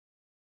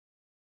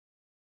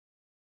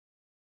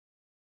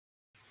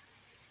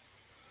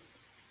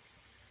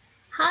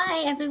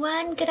Hi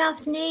everyone, good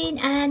afternoon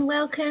and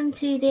welcome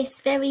to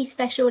this very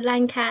special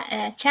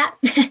Lancat chat,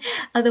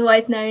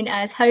 otherwise known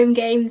as Home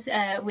Games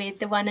with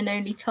the one and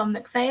only Tom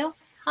McPhail.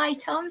 Hi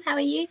Tom, how are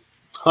you?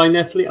 Hi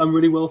Natalie, I'm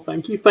really well,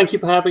 thank you. Thank you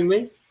for having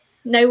me.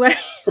 No worries.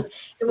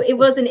 It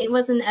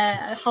wasn't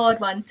a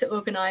hard one to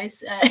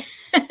organise,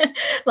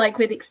 like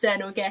with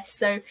external guests.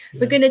 So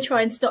we're going to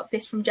try and stop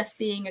this from just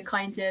being a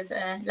kind of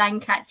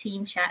Lancat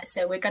team chat.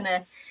 So we're going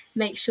to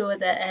make sure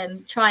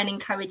that try and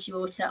encourage you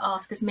all to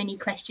ask as many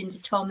questions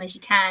of Tom as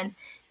you can,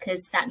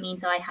 because that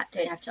means I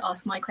don't have to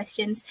ask my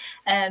questions.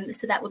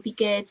 So that would be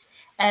good.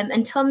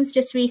 And Tom's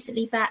just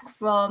recently back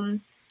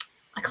from,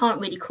 I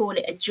can't really call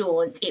it a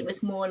jaunt. It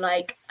was more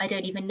like, I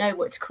don't even know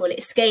what to call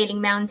it,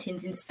 scaling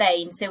mountains in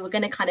Spain. So we're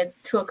going to kind of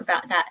talk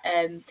about that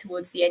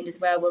towards the end as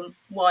well,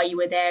 why you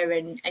were there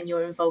and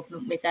your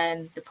involvement with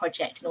the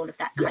project and all of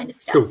that kind of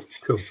stuff.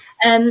 Cool.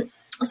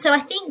 So I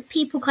think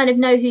people kind of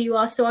know who you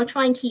are. So I'll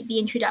try and keep the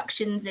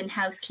introductions and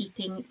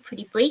housekeeping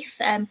pretty brief.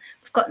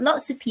 We've got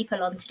lots of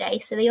people on today,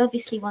 so they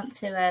obviously want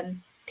to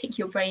pick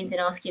your brains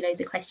and ask you loads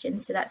of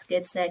questions, so that's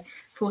good. So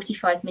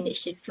 45 minutes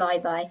should fly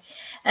by.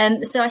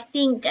 So I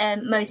think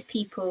most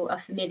people are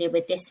familiar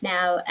with this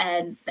now,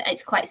 but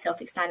it's quite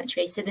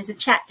self-explanatory. So there's a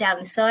chat down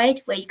the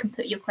side where you can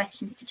put your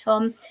questions to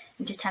Tom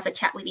and just have a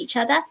chat with each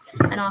other,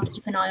 and I'll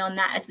keep an eye on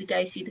that as we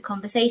go through the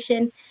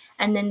conversation.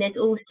 And then there's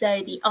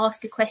also the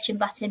ask a question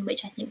button,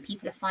 which I think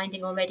people are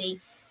finding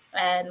already,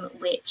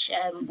 which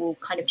will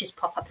kind of just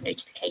pop up a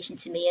notification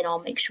to me, and I'll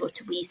make sure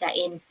to weave that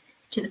in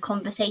to the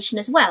conversation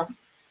as well.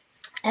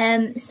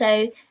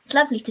 So it's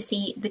lovely to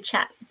see the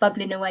chat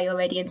bubbling away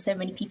already and so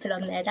many people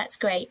on there. That's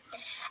great.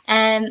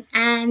 And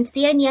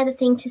the only other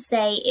thing to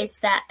say is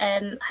that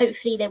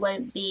hopefully there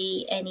won't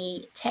be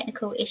any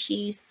technical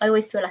issues. I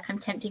always feel like I'm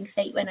tempting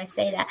fate when I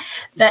say that,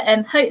 but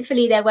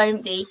hopefully there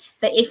won't be.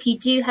 But if you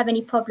do have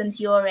any problems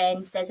your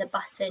end, there's a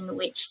button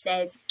which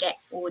says get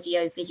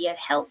audio video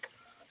help.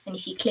 And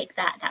if you click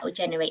that, that will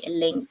generate a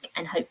link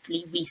and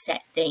hopefully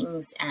reset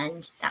things,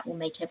 and that will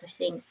make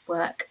everything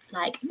work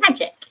like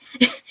magic.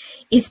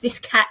 Is this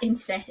cat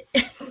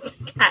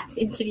cats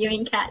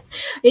interviewing cats?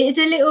 It's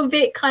a little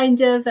bit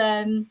kind of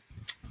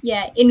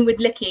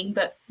inward looking,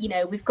 but you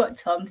know, we've got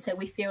Tom, so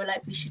we feel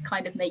like we should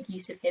kind of make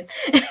use of him.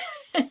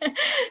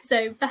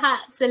 So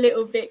perhaps a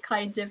little bit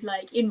kind of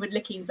like inward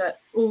looking,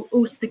 but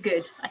all to the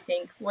good, I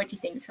think. What do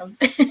you think, Tom?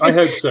 I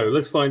hope so.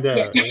 Let's find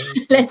out. Yeah.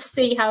 Let's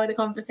see how the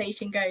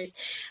conversation goes.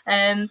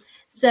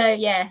 So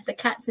yeah, the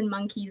cats and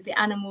monkeys, the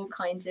animal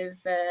kind of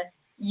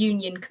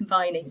union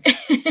combining.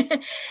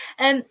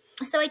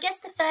 So I guess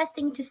the first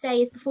thing to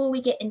say is, before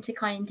we get into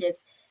kind of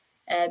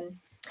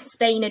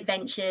Spain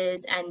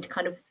adventures and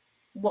kind of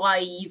why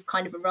you've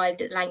kind of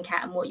arrived at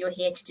Lancat and what you're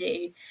here to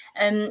do,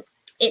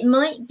 it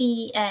might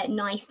be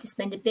nice to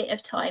spend a bit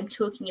of time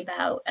talking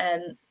about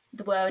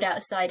the world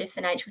outside of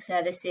financial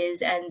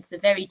services and the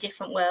very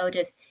different world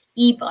of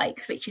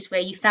e-bikes, which is where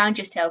you found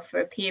yourself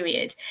for a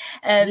period.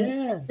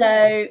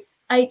 So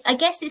I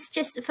guess it's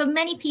just, for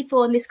many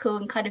people on this call,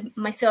 and kind of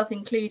myself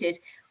included,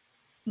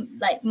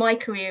 like my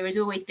career has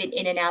always been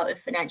in and out of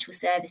financial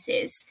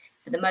services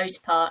for the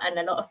most part, and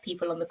a lot of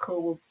people on the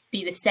call will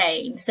be the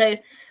same. So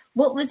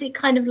what was it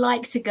kind of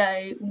like to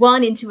go,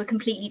 one, into a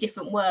completely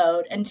different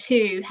world, and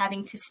two,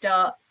 having to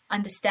start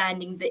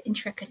understanding the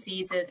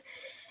intricacies of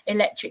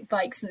electric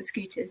bikes and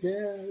scooters?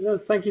 Yeah, no,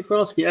 thank you for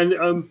asking. And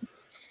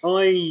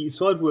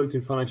I'd worked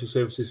in financial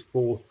services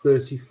for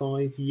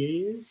 35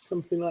 years,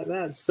 something like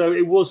that. So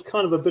it was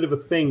kind of a bit of a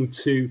thing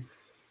to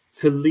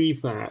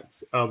leave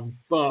that.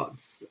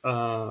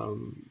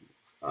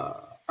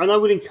 And I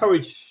would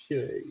encourage,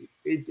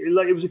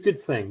 it was a good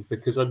thing,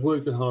 because I'd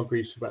worked at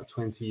Hargreaves for about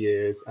 20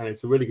 years, and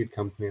it's a really good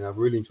company, and I've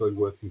really enjoyed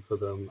working for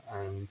them.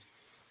 And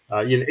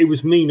it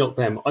was me, not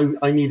them.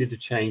 I needed a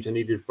change. I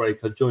needed a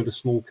break. I joined a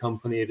small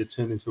company. It had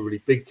turned into a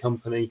really big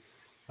company.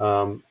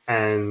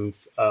 And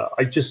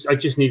I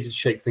just needed to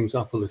shake things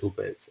up a little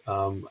bit.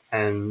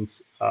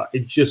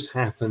 It just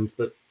happened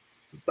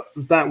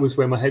that was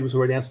where my head was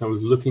already at, and I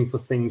was looking for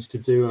things to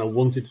do, and I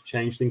wanted to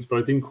change things, but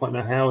I didn't quite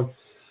know how.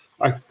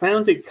 I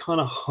found it kind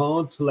of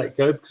hard to let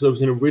go, because I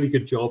was in a really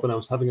good job and I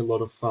was having a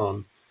lot of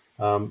fun.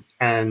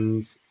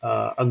 And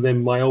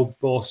then my old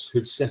boss,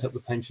 who'd set up the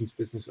pensions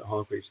business at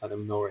Hargreaves,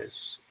 Adam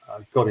Norris,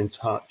 got in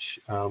touch,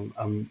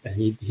 and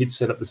he'd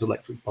set up this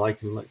electric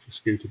bike and electric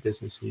scooter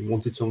business, and he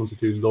wanted someone to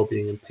do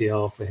lobbying and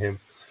PR for him.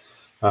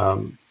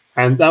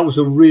 And that was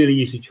a really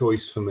easy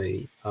choice for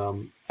me.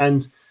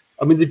 And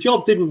I mean, the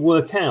job didn't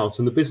work out,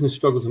 and the business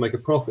struggled to make a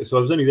profit. So I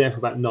was only there for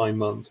about 9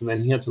 months, and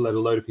then he had to let a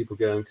load of people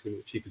go, including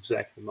the chief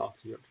exec, the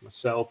marketing director,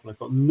 myself. And I've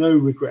got no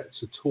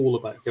regrets at all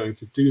about going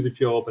to do the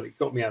job. And it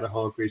got me out of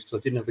Hargreaves, because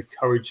I didn't have the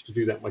courage to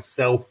do that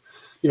myself.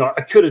 I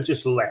could have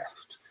just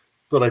left,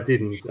 but I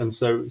didn't. And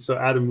so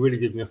Adam really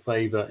did me a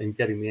favor in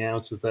getting me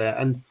out of there.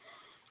 And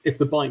if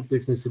the bike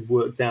business had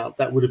worked out,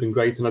 that would have been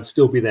great, and I'd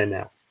still be there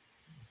now.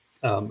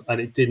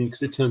 And it didn't,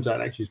 because it turns out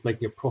actually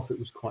making a profit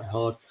was quite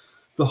hard.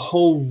 the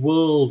whole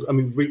world, I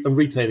mean,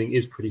 retailing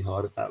is pretty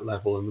hard at that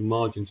level, and the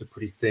margins are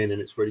pretty thin,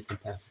 and it's really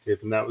competitive.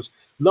 And that was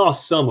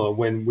last summer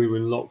when we were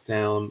in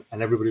lockdown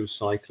and everybody was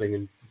cycling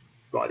and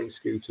riding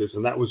scooters,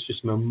 and that was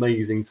just an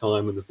amazing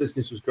time, and the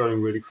business was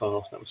growing really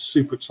fast. That was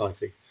super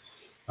exciting.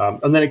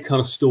 And then it kind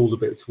of stalled a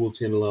bit towards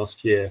the end of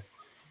last year.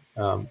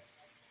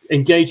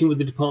 Engaging with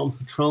the Department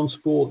for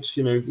Transport,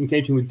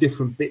 engaging with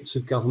different bits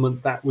of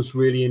government, that was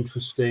really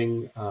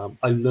interesting.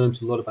 I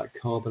learned a lot about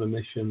carbon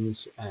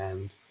emissions,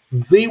 and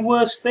the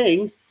worst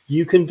thing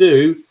you can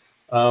do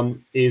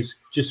is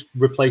just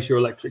replace your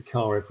electric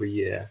car every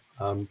year.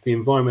 The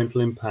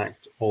environmental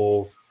impact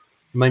of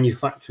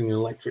manufacturing an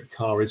electric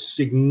car is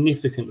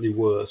significantly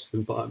worse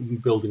than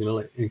building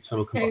an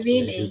internal combustion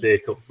engine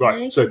vehicle.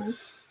 Right. Okay.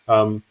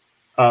 So,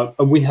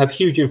 and we have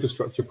huge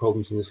infrastructure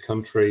problems in this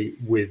country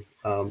with,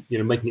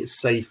 making it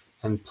safe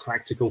and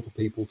practical for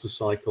people to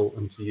cycle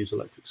and to use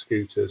electric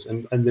scooters.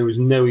 And there is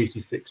no easy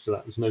fix to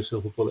that. There's no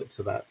silver bullet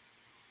to that.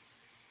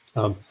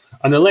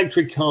 And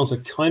electric cars are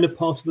kind of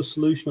part of the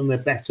solution, and they're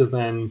better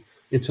than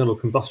internal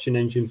combustion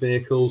engine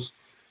vehicles.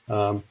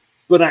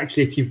 But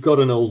actually, if you've got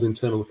an old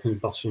internal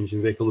combustion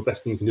engine vehicle, the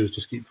best thing you can do is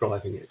just keep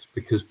driving it,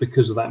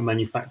 because of that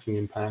manufacturing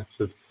impact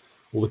of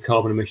all the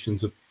carbon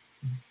emissions of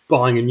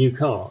buying a new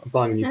car.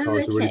 Buying a new car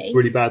is a really,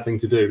 really bad thing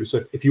to do.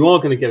 So if you are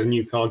going to get a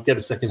new car, get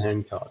a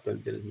second-hand car.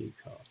 Don't get a new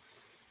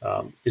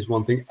car, is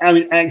one thing. I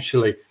mean,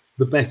 actually,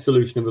 the best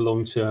solution in the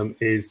long term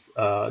is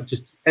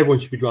just everyone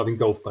should be driving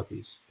golf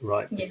buggies,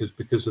 right? Yeah.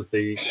 Because of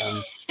the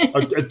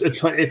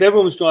if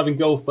everyone was driving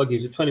golf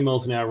buggies at 20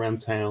 miles an hour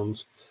around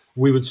towns,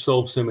 we would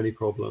solve so many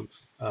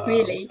problems.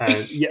 Really?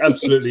 And yeah,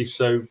 absolutely.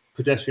 So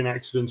pedestrian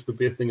accidents would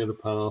be a thing of the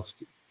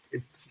past.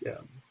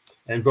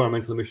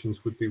 Environmental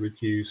emissions would be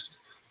reduced.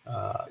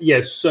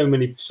 Yes, so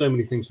many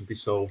things would be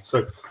solved.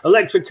 So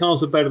electric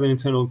cars are better than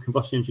internal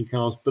combustion engine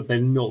cars, but they're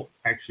not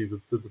actually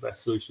the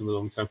best solution in the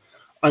long term.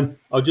 And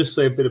I'll just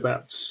say a bit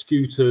about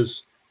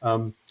scooters.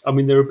 I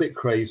mean, they're a bit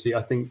crazy.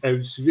 I think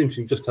it's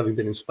interesting just having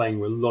been in Spain,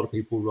 where a lot of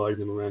people riding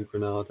them around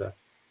Granada.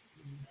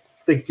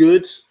 They're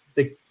good.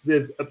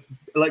 The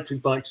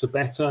electric bikes are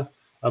better.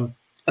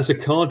 As a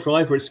car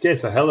driver, it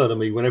scares the hell out of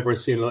me whenever I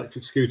see an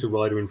electric scooter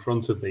rider in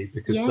front of me,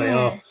 because they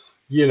are,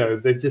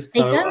 they're just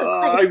kind of.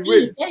 Quite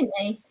speed, don't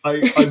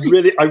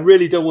they? I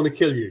really don't want to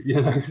kill you.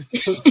 It's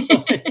just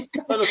like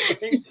kind of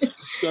thing.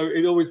 So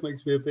it always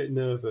makes me a bit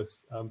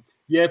nervous.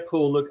 Yeah,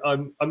 Paul. Look,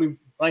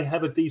 I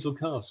have a diesel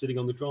car sitting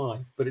on the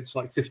drive, but it's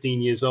like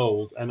 15 years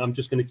old, and I'm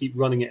just going to keep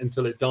running it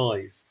until it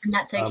dies. And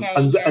that's okay.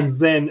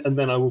 And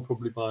then I will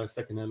probably buy a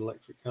second-hand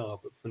electric car.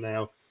 But for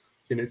now,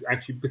 it's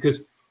actually because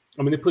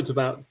it puts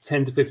about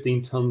 10 to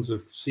 15 tons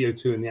of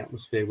CO2 in the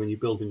atmosphere when you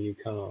build a new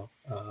car,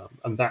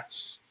 and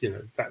that's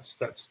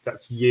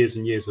years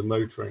and years of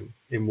motoring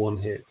in one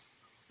hit.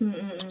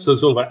 So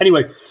it's all about.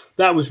 Anyway,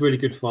 that was really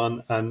good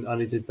fun, and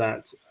I did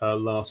that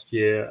last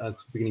year at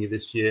the beginning of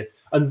this year,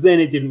 and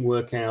then it didn't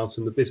work out,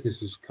 and the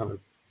business is kind of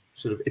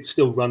it's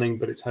still running,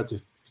 but it's had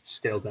to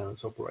scale down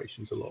its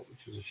operations a lot,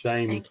 which was a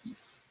shame.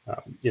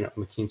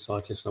 I'm a keen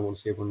cyclist, and I want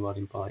to see everyone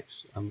riding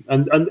bikes, and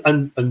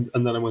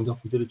then I went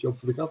off and did a job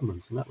for the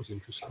government, and that was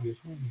interesting as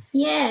well.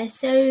 Yeah.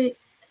 So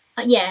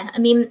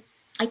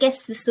I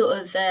guess the sort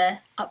of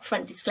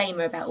upfront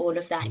disclaimer about all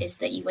of that is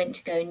that you went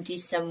to go and do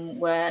some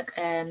work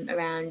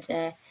around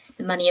the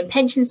Money and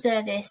Pension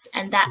Service,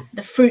 and that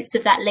the fruits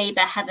of that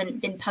labour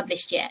haven't been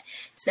published yet.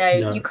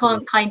 So you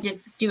can't kind of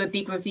do a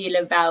big reveal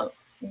about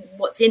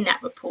what's in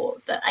that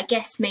report. But I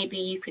guess maybe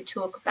you could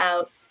talk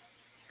about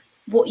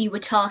what you were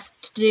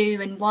tasked to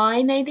do and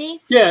why,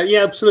 maybe. Yeah,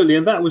 absolutely.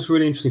 And that was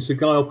really interesting. So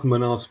Guy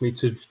Opperman asked me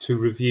to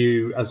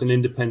review, as an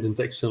independent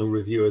external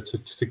reviewer,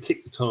 to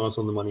kick the tires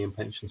on the Money and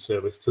Pension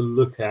Service, to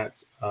look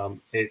at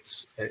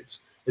its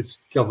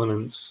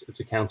governance, its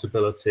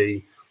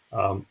accountability,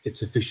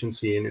 its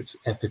efficiency and its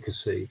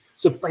efficacy.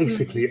 So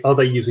basically, are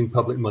they using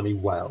public money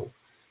well?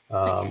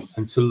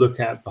 And to look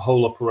at the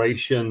whole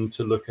operation,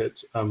 to look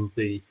at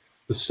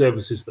the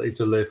services they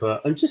deliver,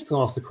 and just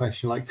to ask the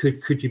question, like,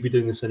 could you be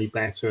doing this any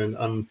better?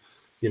 And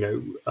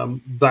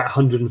that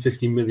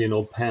 150 million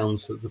odd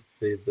pounds that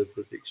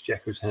the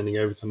Exchequer is handing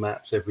over to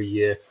MAPS every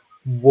year,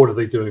 what are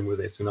they doing with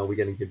it, and are we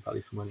getting good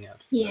value for money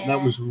out of it? And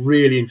that was a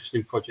really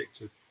interesting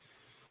project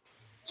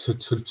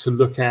to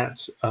look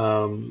at.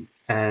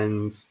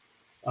 And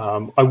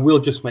I will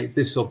just make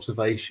this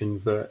observation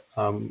that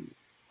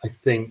I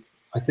think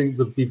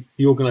that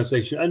the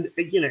organisation, and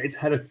it's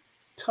had a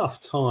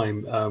tough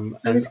time.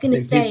 I was going to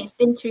say it's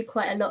been through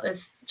quite a lot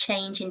of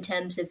change in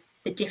terms of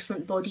the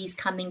different bodies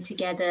coming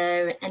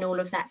together and all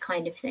of that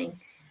kind of thing.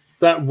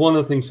 That one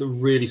of the things that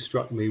really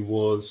struck me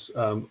was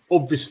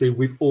obviously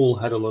we've all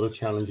had a lot of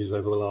challenges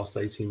over the last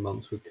 18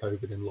 months with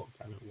COVID and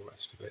lockdown and all the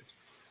rest of it.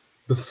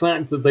 The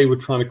fact that they were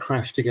trying to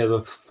crash together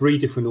 3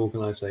 different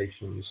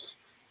organisations,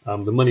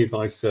 the Money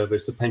Advice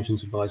Service, the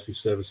Pensions Advisory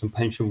Service, and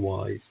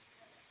PensionWise,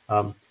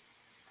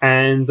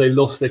 and they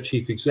lost their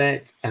chief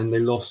exec, and they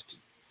lost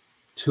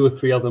 2 or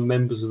 3 other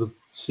members of the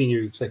senior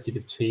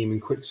executive team in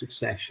quick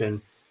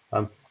succession,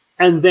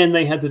 and then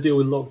they had to deal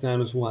with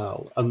lockdown as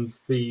well, and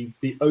the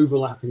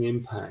overlapping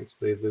impact,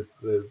 the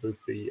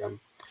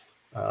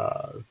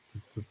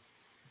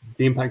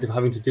impact of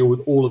having to deal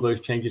with all of those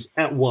changes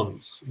at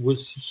once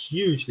was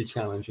hugely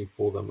challenging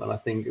for them, and I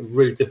think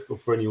really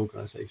difficult for any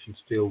organisation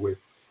to deal with.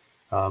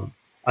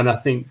 And I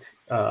think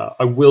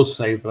I will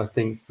say that I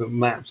think that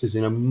Maps is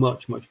in a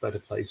much better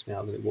place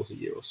now than it was a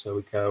year or so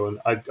ago,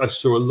 and I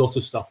saw a lot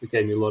of stuff that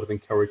gave me a lot of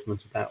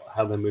encouragement about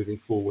how they're moving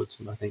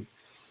forwards. And I think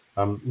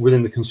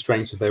within the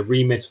constraints of their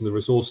remit and the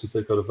resources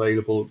they've got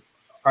available,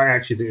 I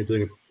actually think they're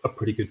doing a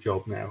pretty good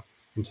job now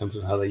in terms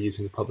of how they're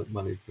using the public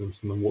money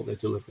and what they're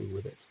delivering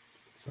with it.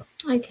 So.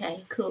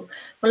 Okay, cool.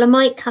 Well, I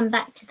might come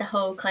back to the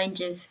whole kind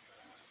of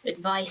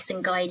advice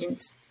and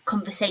guidance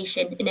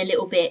conversation in a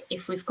little bit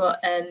if we've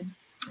got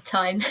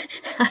time.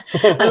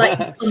 I like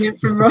this comment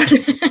from Ron.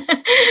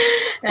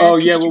 Oh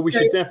yeah, well we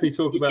should definitely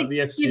talk about the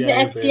FCA. Give the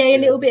FCA a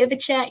little bit of a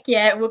check.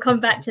 Yeah, we'll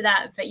come back to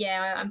that. But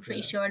yeah, I'm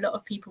pretty sure a lot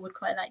of people would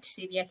quite like to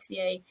see the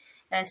FCA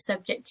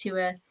subject to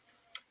a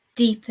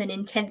deep and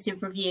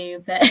intensive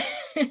review. But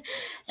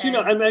you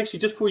know, and actually,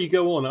 just before you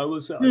go on, I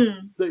was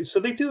so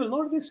they do a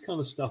lot of this kind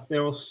of stuff.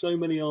 There are so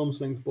many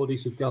arm's length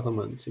bodies of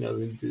government, you know,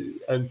 they do,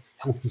 and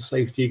health and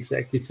safety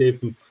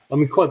executive, and I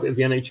mean, quite a bit of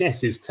the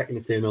NHS is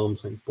technically an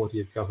arm's length body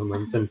of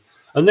government, and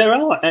there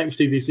are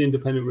actually these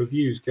independent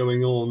reviews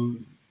going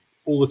on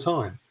all the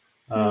time.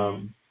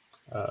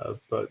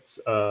 But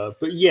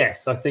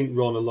yes, I think,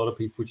 Ron, a lot of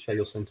people would share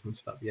your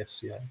sentiments about the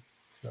FCA.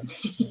 So,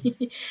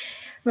 yeah.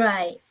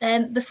 Right.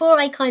 Before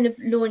I kind of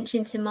launch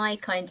into my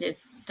kind of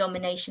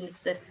domination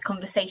of the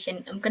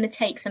conversation, I'm going to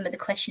take some of the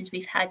questions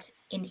we've had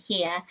in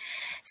here.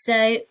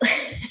 So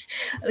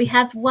we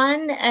have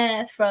one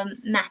from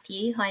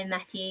Matthew. Hi,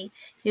 Matthew,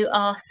 who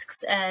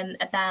asks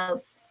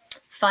about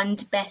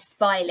fund best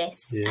buy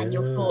lists and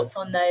your thoughts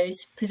on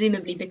those,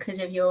 presumably because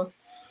of your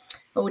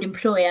old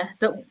employer.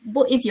 But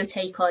what is your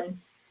take on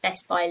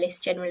best buy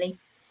lists generally?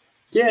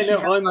 Yeah,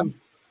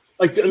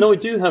 no, I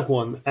do have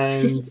one,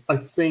 and I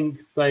think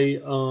they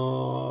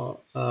are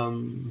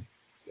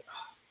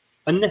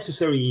a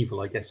necessary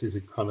evil, I guess, is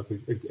a kind of a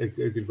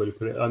good way to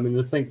put it. I mean,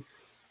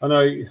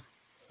 I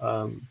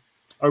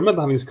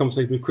remember having this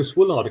conversation with Chris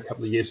Woolard a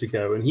couple of years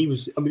ago, and it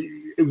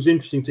was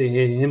interesting to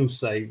hear him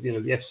say, you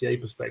know, the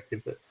FCA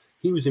perspective, that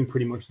he was in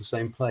pretty much the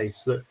same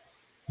place, that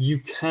you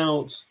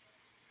cannot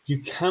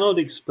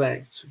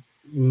expect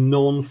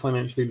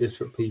non-financially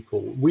literate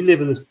people. We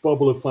live in this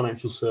bubble of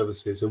financial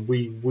services, and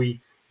we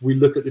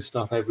look at this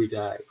stuff every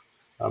day.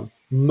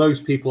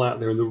 Most people out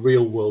there in the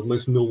real world,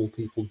 most normal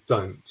people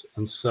don't.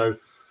 And so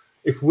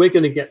if we're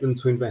going to get them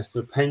to invest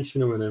in a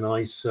pension or in an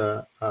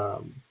ISA,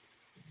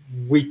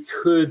 we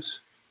could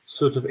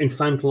sort of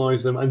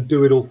infantilize them and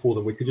do it all for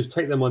them. We could just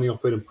take their money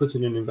off it and put it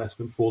in an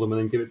investment for them and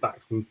then give it back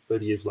to them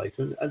 30 years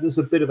later. And there's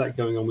a bit of that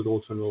going on with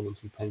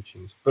auto-enrollments and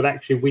pensions. But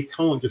actually, we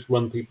can't just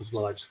run people's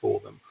lives for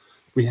them.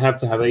 We have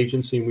to have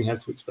agency, and we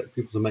have to expect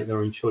people to make their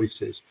own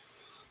choices.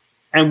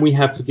 And we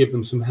have to give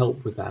them some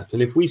help with that.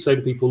 And if we say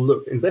to people,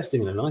 look,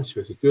 investing in an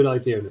ISA is a good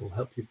idea and it will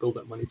help you build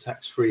that money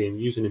tax-free,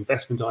 and use an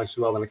investment ISA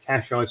rather than a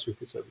cash ISA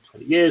if it's over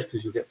 20 years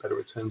because you'll get better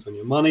returns on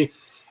your money.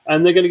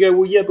 And they're going to go,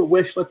 well, yeah, but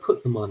where should I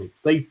put the money?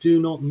 They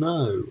do not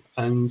know.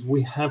 And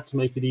we have to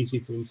make it easy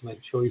for them to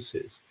make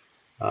choices.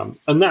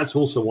 And that's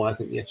also why I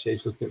think the FCA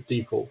is looking at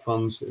default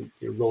funds and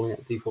rolling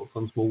out default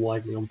funds more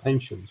widely on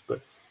pensions.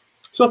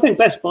 So I think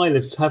best buy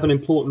lists have an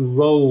important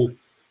role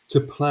to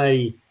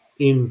play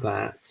in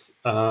that,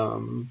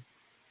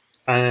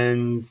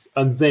 and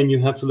then you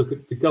have to look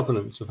at the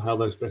governance of how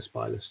those best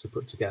buy lists are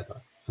put together,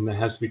 and there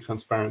has to be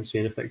transparency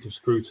and effective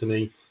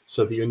scrutiny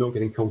so that you're not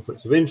getting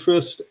conflicts of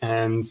interest,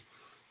 and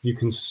you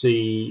can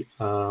see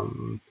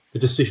the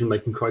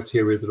decision-making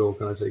criteria that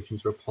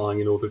organizations are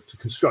applying in order to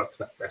construct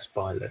that best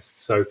buy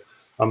list. So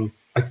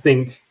I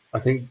think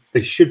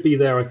they should be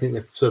there. I think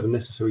they serve a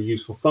necessary,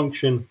 useful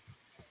function,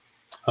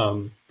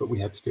 but we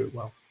have to do it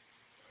well.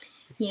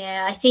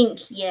 Yeah, I think,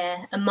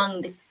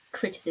 among the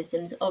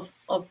criticisms of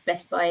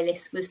best buy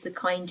lists was the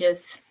kind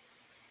of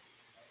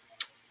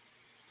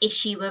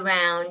issue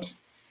around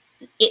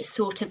it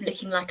sort of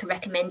looking like a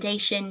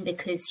recommendation,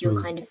 because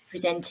you're kind of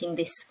presenting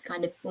this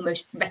kind of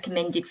almost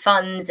recommended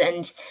funds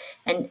and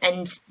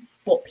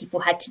what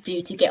people had to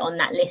do to get on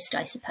that list,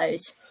 I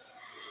suppose.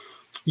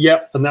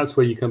 Yeah, and that's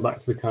where you come back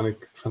to the kind of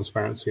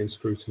transparency and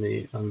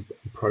scrutiny and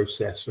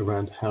process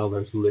around how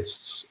those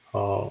lists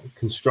are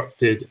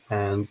constructed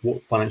and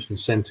what financial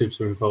incentives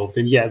are involved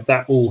in. Yeah,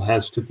 that all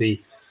has to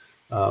be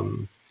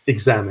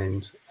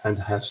examined and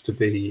has to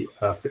be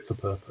fit for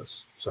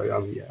purpose. So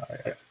yeah,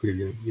 I agree with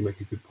you. You make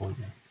a good point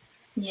there.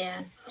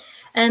 Yeah.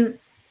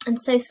 And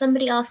so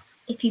somebody asks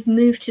if you've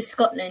moved to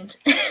Scotland,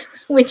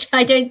 which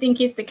I don't think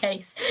is the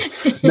case.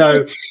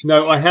 No,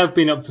 I have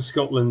been up to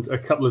Scotland a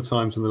couple of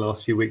times in the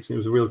last few weeks, and it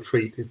was a real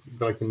treat.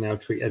 I can now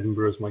treat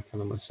Edinburgh as my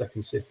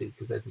second city,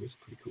 because Edinburgh's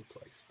a pretty cool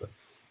place. But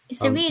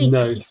it's a really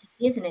pretty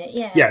city, isn't it?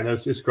 Yeah. Yeah, no,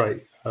 it's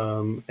great.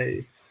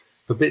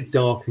 a bit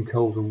dark and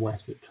cold and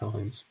wet at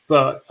times.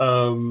 But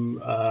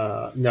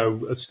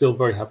no, still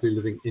very happily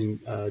living in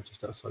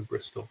just outside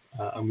Bristol,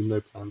 and with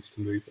no plans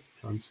to move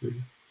anytime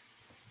soon.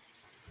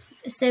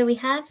 So we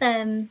have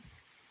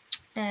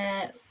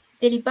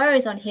Billy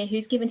Burrows on here,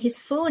 who's given his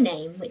full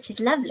name, which is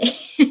lovely.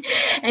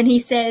 And he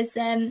says,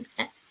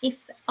 if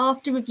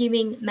after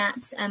reviewing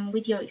maps and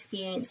with your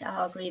experience at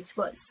Hargreaves,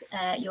 what's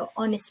your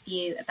honest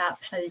view about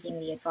closing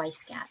the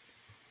advice gap?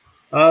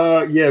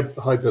 Yeah,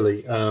 hi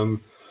Billy.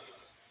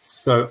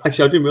 So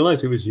actually, I didn't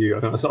realise it was you.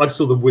 I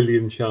saw the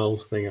William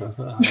Charles thing, and I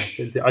thought,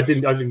 I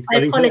didn't. I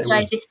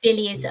apologise if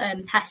Billy is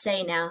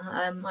passé now.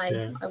 I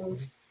will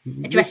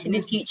address in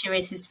the future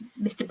as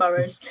Mr.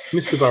 Burrows.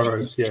 Mr.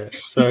 Burrows, yeah.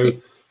 So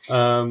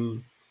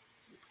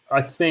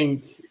I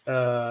think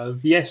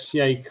the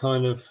FCA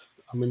kind of,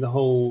 the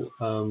whole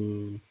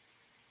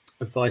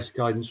advice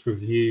guidance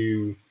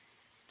review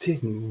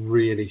didn't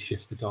really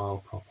shift the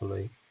dial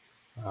properly.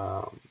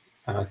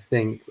 And I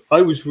think I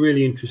was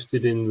really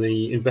interested in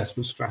the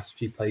investment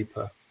strategy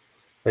paper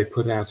they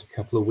put out a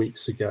couple of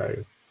weeks ago,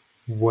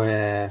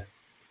 where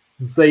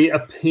they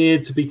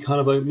appeared to be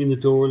kind of opening the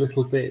door a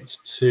little bit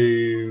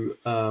to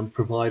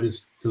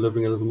providers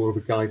delivering a little more of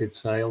a guided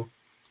sale.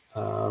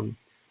 I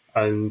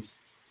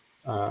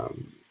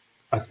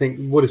think,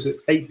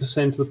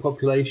 8% of the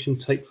population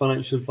take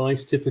financial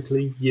advice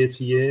typically year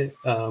to year.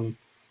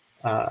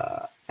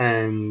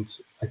 And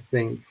I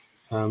think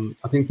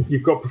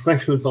you've got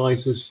professional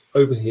advisors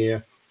over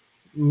here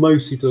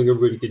mostly doing a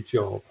really good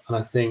job. And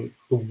I think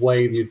the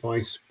way the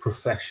advice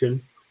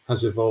profession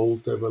has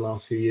evolved over the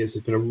last few years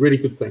has been a really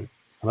good thing.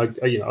 And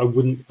I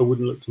wouldn't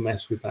look to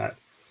mess with that.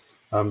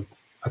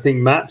 I think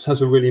MAPS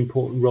has a really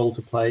important role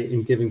to play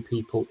in giving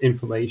people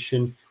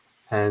information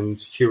and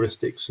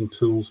heuristics and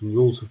tools and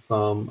rules of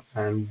thumb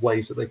and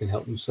ways that they can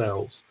help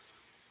themselves.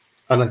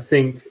 And I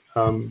think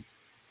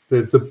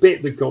the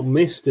bit that got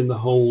missed in the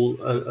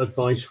whole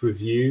advice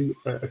review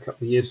a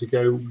couple of years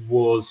ago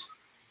was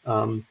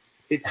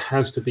it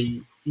has to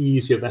be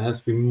easier. There has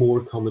to be more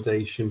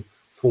accommodation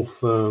for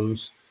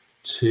firms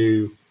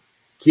to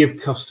give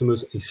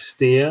customers a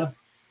steer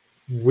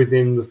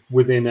within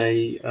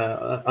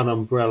an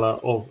umbrella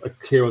of a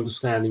clear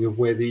understanding of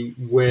where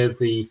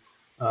the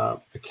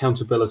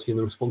accountability and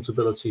the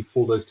responsibility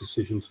for those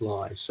decisions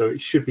lie. So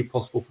it should be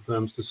possible for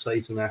firms to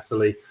say to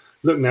Natalie,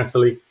 look,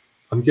 Natalie,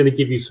 I'm going to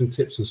give you some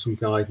tips and some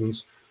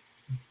guidance,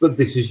 but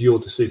this is your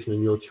decision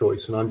and your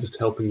choice, and I'm just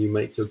helping you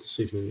make your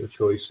decision and your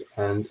choice.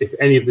 And if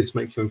any of this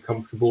makes you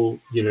uncomfortable,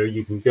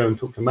 you can go and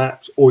talk to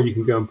MAPS, or you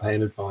can go and pay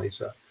an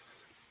advisor.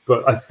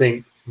 But I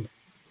think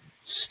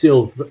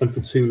still, and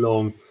for too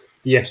long,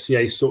 the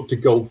FCA sought to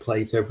gold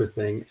plate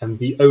everything, and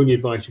the only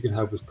advice you can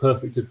have was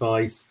perfect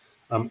advice,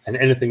 and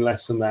anything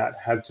less than that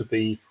had to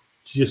be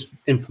just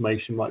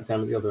information right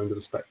down at the other end of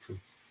the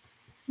spectrum.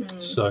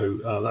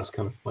 So that's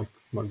kind of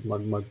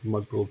my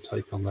broad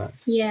take on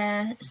that.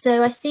 Yeah.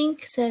 So I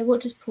think,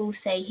 what does Paul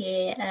say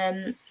here?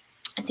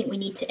 I think we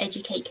need to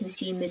educate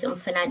consumers on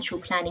financial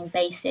planning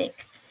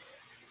basic.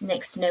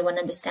 Next to no one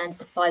understands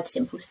the 5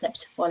 simple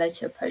steps to follow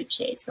to approach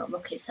it. It's not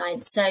rocket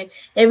science. So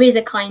there is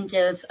a kind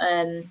of,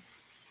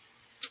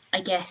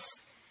 I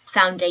guess,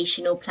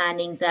 foundational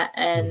planning that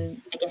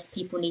I guess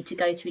people need to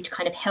go through to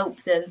kind of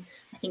help them.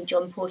 I think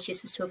John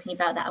Porteous was talking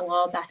about that a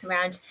while back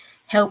around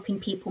helping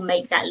people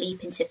make that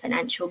leap into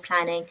financial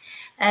planning.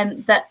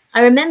 But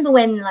I remember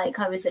when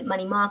I was at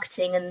Money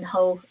Marketing and the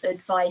whole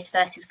advice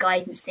versus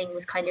guidance thing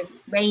was kind of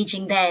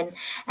raging then.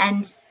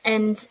 And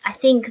I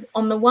think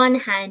on the one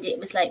hand, it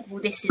was like,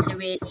 well, this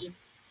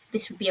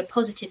would be a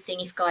positive thing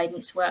if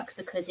guidance works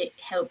because it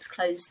helps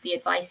close the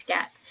advice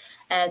gap.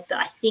 But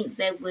I think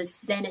there was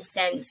then a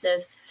sense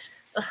of,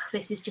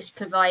 this is just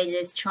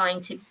providers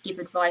trying to give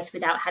advice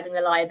without having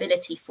the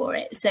liability for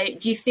it. So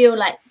do you feel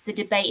like the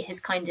debate has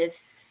kind of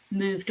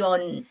moved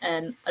on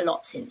a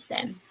lot since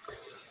then?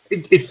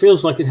 It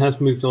feels like it has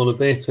moved on a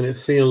bit, and it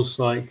feels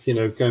like,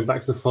 going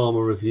back to the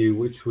Farmer Review,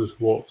 which was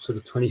what, sort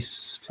of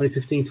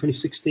 2015,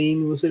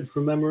 2016, was it,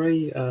 from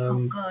memory?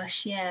 Oh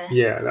gosh, yeah.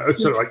 Yeah,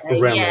 sort of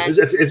around there.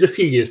 It's a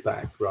few years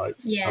back, right?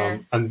 Yeah.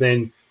 And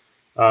then,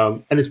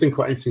 and it's been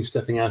quite interesting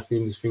stepping out of the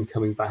industry and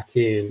coming back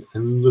in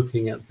and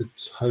looking at the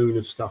tone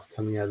of stuff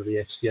coming out of the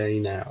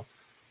FCA now.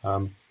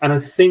 And I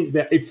think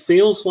that it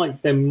feels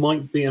like there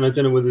might be, and I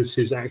don't know whether this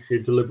is actually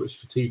a deliberate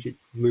strategic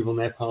move on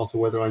their part or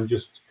whether I'm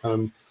just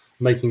kind of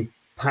making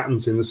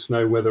patterns in the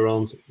snow where there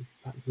aren't.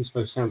 Patterns in the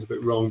snow sounds a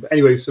bit wrong, but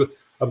anyway, so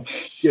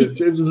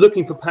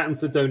looking for patterns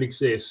that don't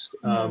exist.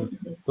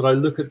 But I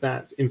look at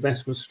that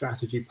investment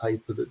strategy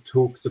paper that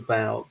talked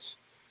about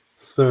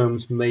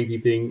firms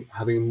maybe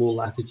having more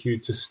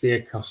latitude to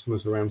steer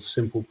customers around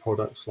simple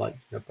products like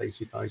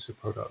basic ISA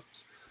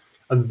products.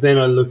 And then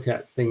I look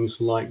at things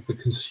like the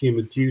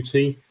consumer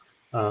duty,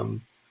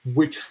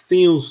 which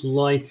feels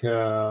like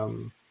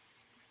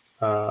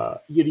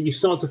you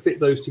start to fit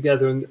those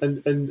together, and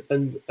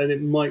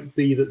it might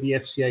be that the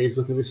FCA is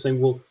looking at this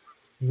saying, well,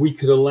 we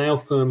could allow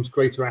firms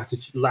greater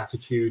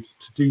latitude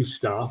to do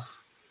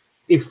stuff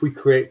if we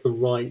create the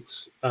right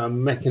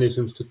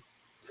mechanisms to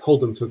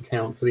hold them to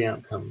account for the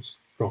outcomes.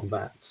 from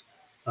that.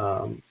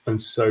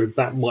 And so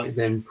that might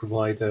then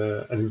provide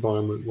an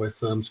environment where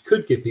firms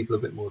could give people a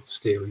bit more of a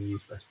steer and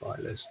use best buy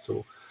lists,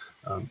 or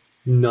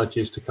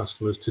nudges to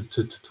customers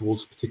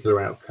towards particular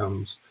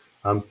outcomes,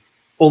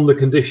 on the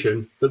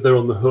condition that they're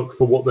on the hook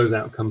for what those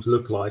outcomes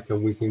look like,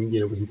 and we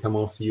can come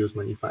after you as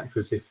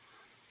manufacturers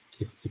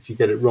if you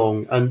get it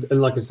wrong. And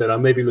like I said, I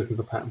may be looking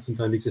for patents that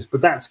don't exist,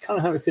 but that's kind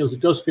of how it feels. It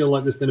does feel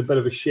like there's been a bit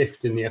of a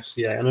shift in the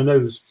FCA, and I know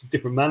there's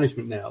different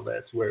management now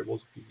there to where it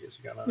was a few years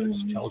ago. I know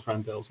it's Charles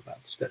Randell's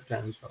about to step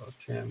down as far as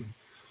chairman,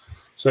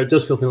 so it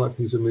does feel like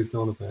things have moved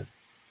on a bit.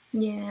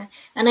 Yeah,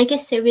 and I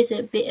guess there is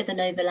a bit of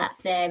an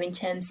overlap there in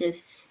terms of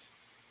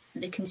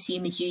the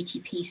consumer duty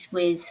piece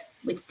with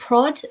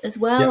prod as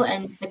well,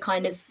 and the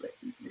kind of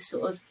the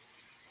sort of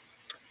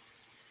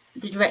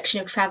the direction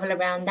of travel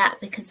around that,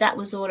 because that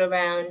was all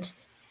around,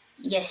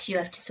 yes, you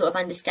have to sort of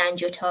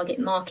understand your target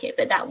market,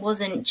 but that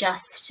wasn't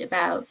just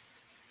about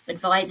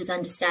advisors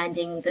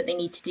understanding that they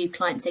need to do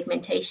client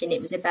segmentation.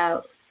 It was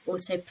about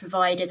also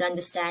providers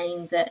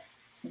understanding that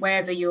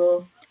wherever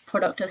your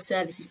product or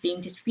service is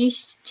being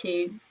distributed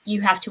to,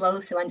 you have to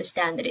also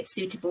understand that it's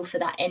suitable for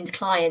that end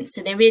client.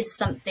 So there is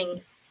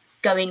something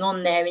going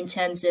on there in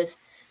terms of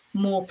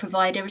more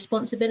provider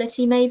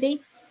responsibility,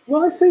 maybe.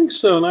 Well, I think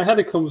so. And I had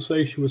a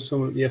conversation with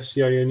someone at the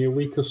FCA only a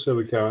week or so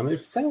ago, and it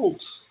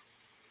felt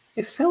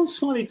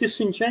slightly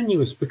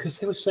disingenuous, because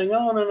they were saying,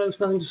 "Oh, no, there's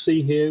nothing to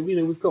see here.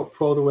 We've got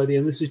prod already,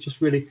 and this is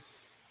just really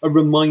a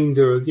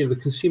reminder of, the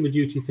consumer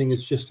duty thing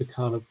is just a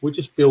kind of, we're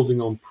just building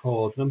on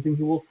prod." And I'm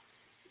thinking, well,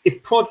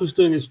 if prod was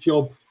doing its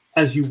job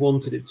as you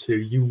wanted it to,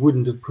 you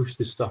wouldn't have pushed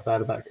this stuff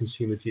out about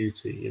consumer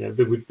duty.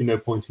 There would be no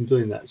point in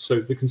doing that.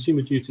 So the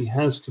consumer duty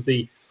has to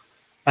be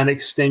an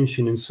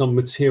extension in some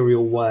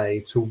material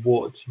way to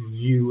what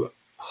you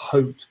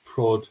hoped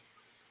prod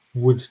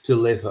would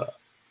deliver.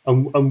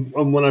 And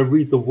when I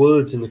read the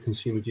words in the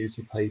consumer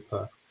duty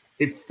paper,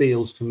 it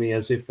feels to me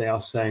as if they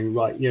are saying,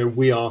 right,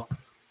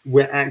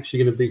 we're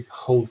actually going to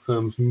hold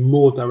firms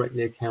more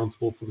directly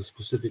accountable for the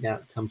specific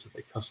outcomes that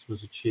their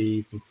customers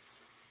achieve. And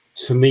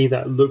to me,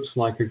 that looks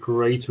like a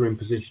greater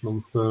imposition on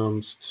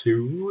firms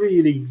to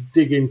really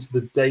dig into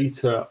the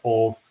data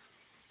of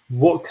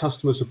what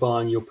customers are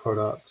buying your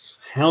products,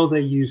 how they're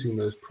using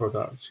those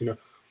products.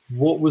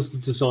 What was the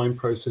design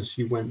process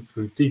you went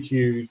through? Did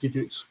you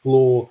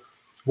explore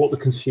what the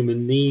consumer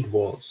need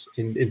was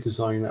in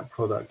designing that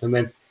product? And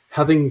then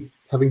having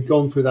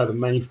gone through that, and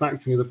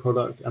manufacturing of the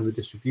product and the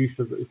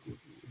distribution of it,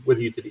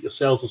 whether you did it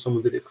yourselves or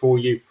someone did it for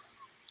you,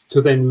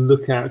 to then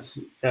look at,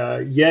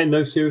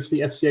 seriously,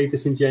 FCA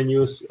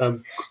disingenuous,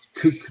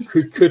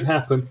 could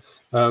happen.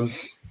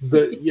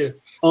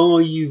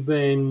 Are you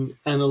then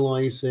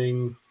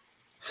analysing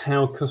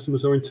how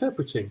customers are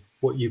interpreting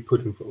what you've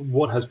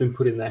what has been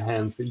put in their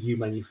hands that you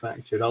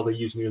manufactured? Are they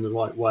using it in the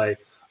right way?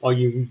 Are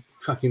you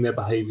tracking their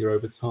behaviour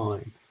over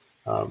time?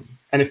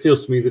 And it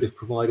feels to me that if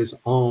providers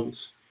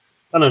aren't,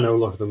 and I know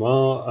a lot of them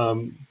are,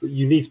 but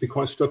you need to be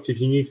quite structured.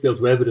 You need to be able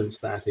to evidence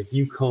that. If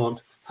you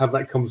can't have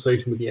that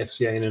conversation with the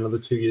FCA in another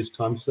 2 years'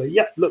 time to say,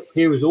 yeah, look,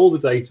 here is all the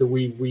data.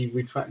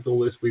 We tracked all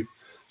this. We've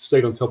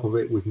stayed on top of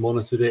it. We've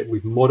monitored it.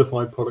 We've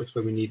modified products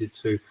where we needed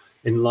to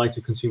in light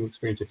of consumer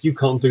experience. If you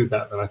can't do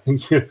that, then I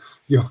think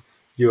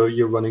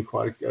you're running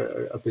quite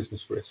a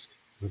business risk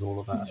with all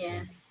of that.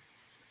 Yeah.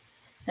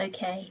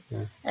 Okay.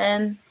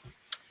 Yeah.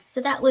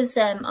 So that was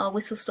our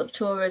whistle-stop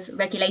tour of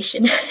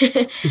regulation.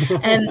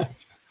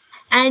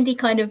 Andy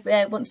kind of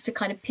wants to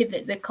kind of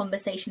pivot the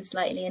conversation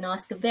slightly and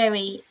ask a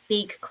very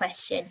big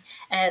question.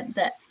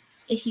 But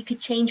if you could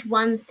change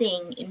one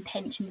thing in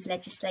pensions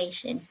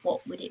legislation,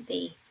 what would it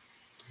be?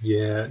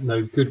 Yeah,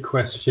 no, good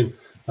question.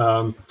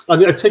 I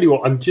tell you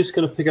what, I'm just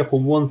going to pick up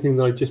on one thing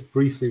that I just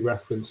briefly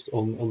referenced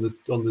on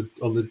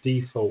the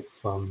default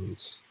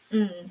funds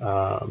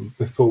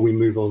before we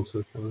move on to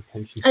the kind of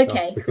pension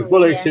stuff. Because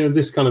cool,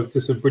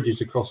 this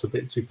bridges across a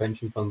bit to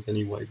pension funds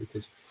anyway,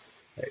 because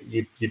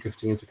you're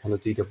drifting into kind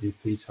of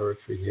DWP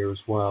territory here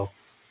as well.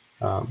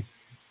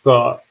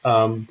 But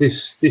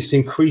this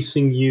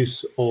increasing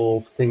use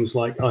of things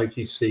like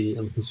IGC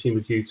and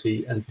consumer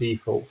duty and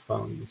default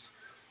funds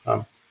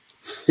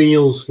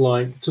feels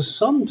like, to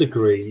some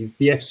degree,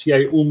 the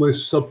FCA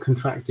almost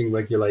subcontracting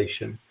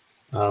regulation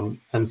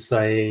and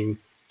saying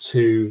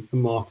to the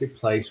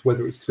marketplace,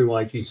 whether it's through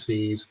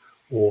IGCs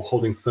or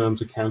holding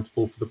firms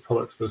accountable for the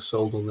products that are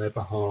sold on their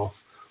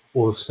behalf,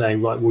 or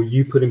saying, right, well,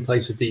 you put in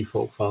place a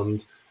default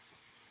fund,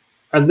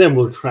 and then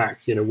we'll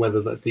track,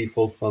 whether that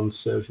default fund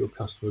serves your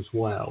customers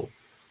well.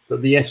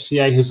 But the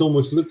FCA has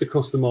almost looked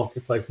across the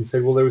marketplace and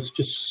said, well, there is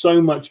just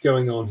so much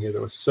going on here.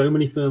 There are so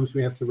many firms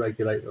we have to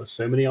regulate. There are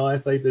so many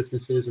IFA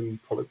businesses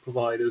and product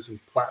providers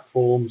and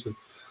platforms and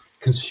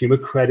consumer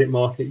credit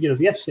market. The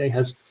FCA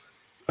has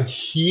a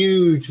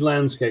huge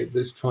landscape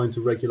that's trying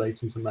to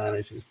regulate and to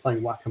manage, and it's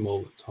playing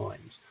whack-a-mole at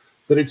times.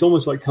 But it's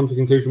almost like come to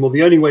the conclusion, well,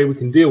 the only way we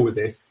can deal with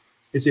this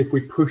is if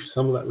we push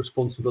some of that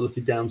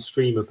responsibility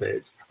downstream a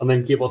bit, and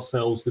then give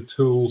ourselves the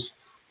tools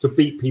to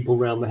beat people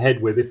around the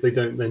head with if they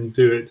don't then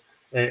do it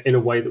in a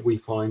way that we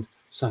find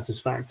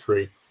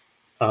satisfactory.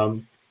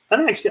 And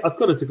And actually, I've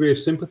got a degree of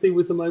sympathy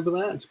with them over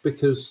that,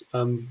 because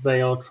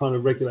they are trying to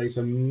regulate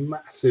a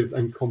massive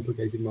and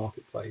complicated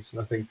marketplace.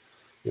 And I think,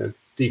 you know,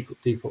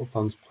 default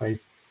funds play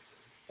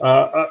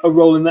a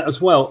role in that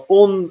as well.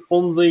 On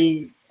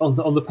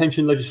the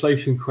pension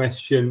legislation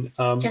question,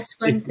 just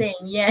one thing,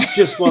 yeah.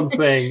 Just one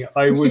thing.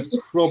 I'd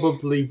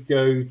probably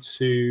go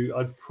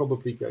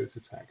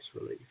to tax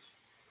relief.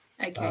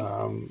 Okay.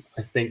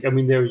 I think. I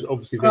mean, there is a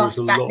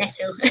lot.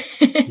 Nettle.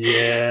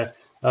 Yeah.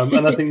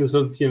 And I think there's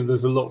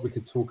a lot we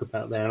could talk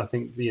about there. And I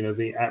think, you know,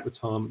 the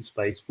at-retirement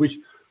space, which,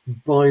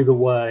 by the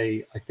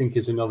way, I think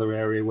is another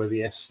area where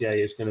the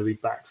FCA is going to be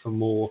back for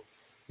more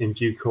in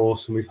due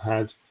course. And we've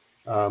had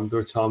the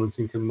retirement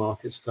income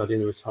market study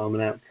and the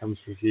retirement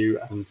outcomes review,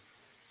 and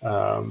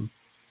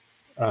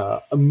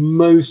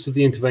most of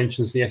the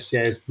interventions the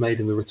FCA has made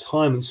in the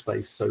retirement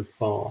space so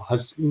far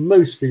has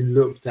mostly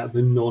looked at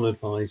the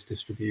non-advised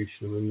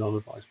distribution and the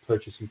non-advised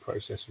purchasing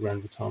process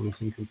around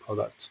retirement income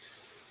products.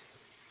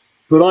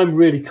 But I'm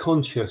really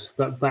conscious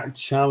that that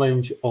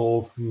challenge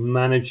of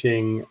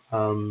managing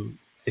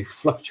a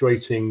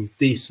fluctuating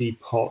DC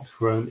pot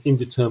for an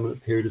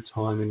indeterminate period of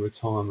time in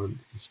retirement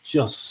is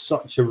just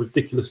such a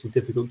ridiculously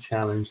difficult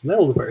challenge. And there are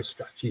all the various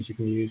strategies you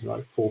can use,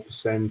 like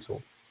 4% or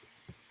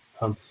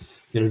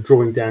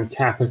drawing down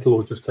capital,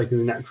 or just taking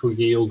the natural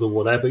yield, or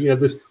whatever. You know,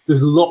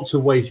 there's lots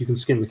of ways you can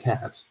skin the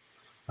cat,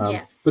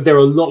 but there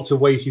are lots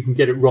of ways you can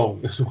get it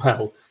wrong as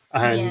well.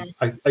 And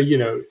I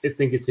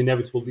think it's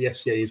inevitable the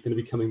FCA is going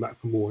to be coming back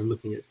for more and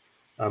looking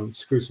at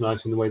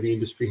scrutinising the way the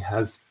industry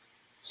has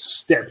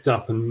stepped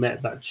up and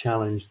met that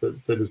challenge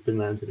that has been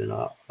landed in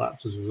our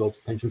laps as a result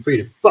of pension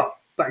freedom. But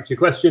back to your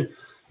question,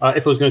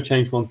 if I was going to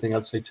change one thing,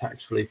 I'd say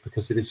tax relief,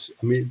 because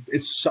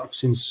it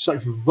sucks in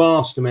such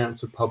vast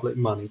amounts of public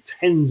money,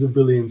 tens of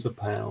billions of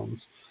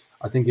pounds.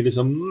 I think it is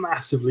a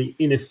massively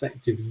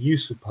ineffective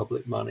use of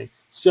public money,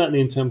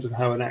 certainly in terms of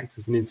how it acts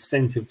as an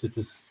incentive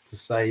to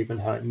save, and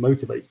how it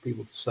motivates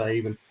people to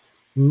save. And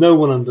no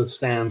one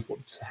understands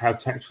how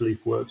tax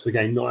relief works.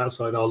 Again, not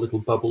outside our little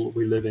bubble that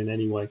we live in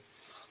anyway.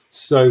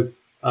 So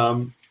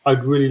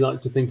I'd really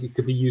like to think it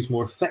could be used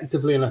more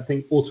effectively. And I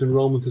think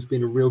auto-enrollment has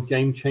been a real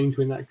game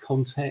changer in that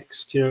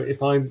context. You know,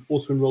 if I'm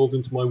auto-enrolled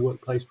into my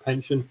workplace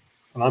pension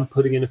and I'm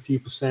putting in a few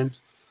percent,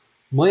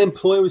 my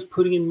employer is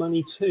putting in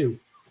money too.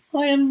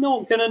 I am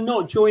not going to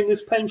not join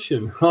this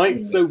pension,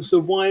 right? So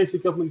why is the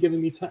government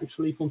giving me tax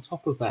relief on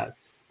top of that?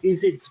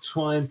 Is it to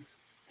try and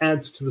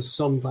add to the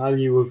sum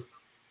value of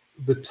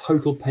the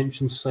total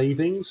pension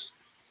savings?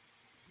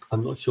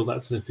 I'm not sure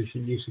that's an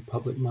efficient use of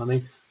public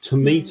money. To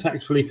me,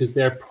 tax relief is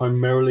there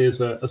primarily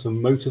as a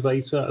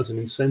motivator, as an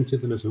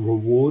incentive, and as a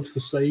reward for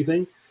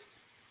saving.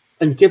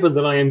 And given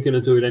that I am going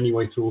to do it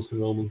anyway through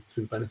auto-enrollment,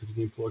 through the benefit of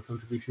the employer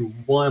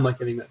contribution, why am I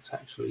getting that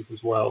tax relief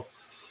as well?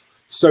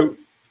 So,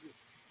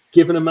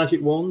 given a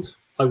magic wand,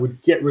 I would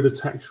get rid of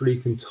tax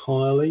relief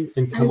entirely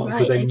and come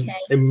up with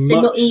a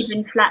so not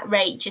even flat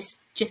rate,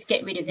 just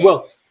get rid of it.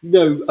 Well,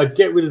 no, I'd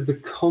get rid of the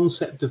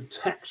concept of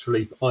tax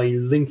relief, i.e.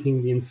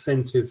 linking the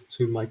incentive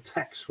to my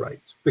tax rate,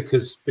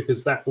 because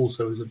that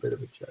also is a bit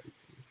of a joke.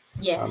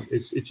 Yeah,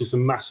 it's just a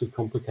massive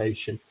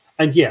complication.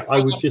 And I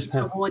would just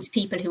have towards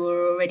people who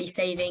are already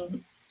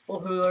saving or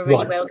who are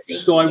already wealthy.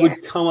 So I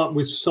would come up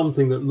with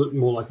something that looked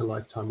more like a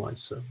lifetime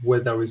ISA, where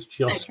there is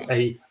just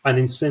an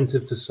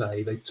incentive to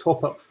save, a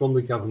top up from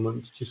the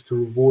government just to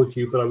reward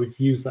you, but I would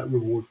use that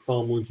reward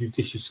far more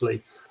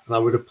judiciously, and I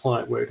would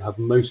apply it where it had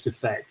most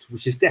effect,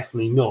 which is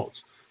definitely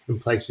not in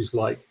places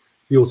like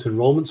the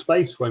auto-enrollment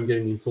space, where I'm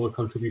getting the employer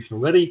contribution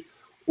already,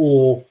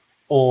 or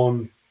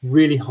on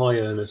really high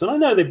earners. And I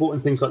know they brought in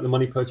things like the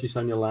money purchase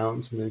annual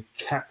allowance, and they've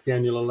capped the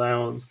annual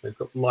allowance, they've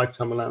got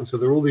lifetime allowance, so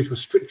there are all these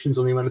restrictions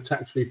on the amount of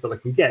tax relief that I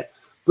can get.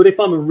 But if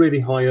I'm a really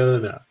high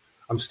earner,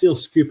 I'm still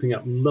scooping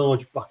up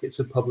large buckets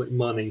of public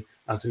money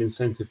as an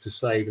incentive to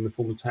save in the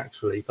form of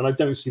tax relief, and I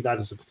don't see that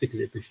as a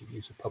particularly efficient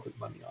use of public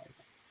money either.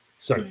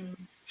 So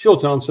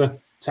short answer,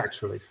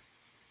 tax relief.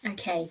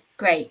 Okay,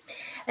 great.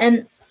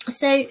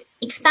 So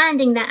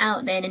expanding that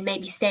out then, and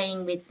maybe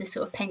staying with the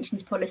sort of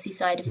pensions policy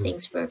side of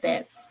things for a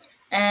bit,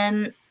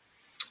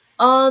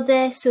 are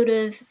there sort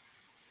of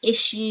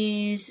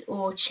issues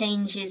or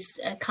changes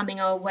coming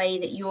our way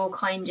that you're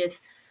kind of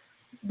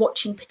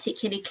watching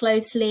particularly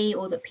closely,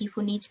 or that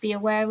people need to be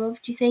aware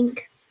of, do you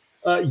think?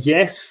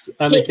 Yes,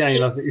 and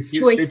again, I think it's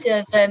choice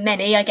of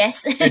many, I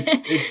guess.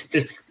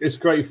 it's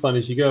great fun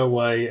as you go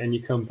away and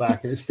you come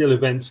back, and it's still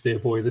events, dear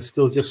boy. There's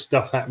still just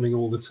stuff happening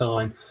all the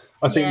time.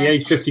 I think the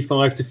age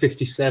 55 to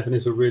 57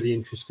 is a really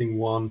interesting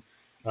one.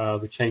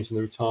 The change in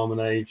the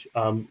retirement age,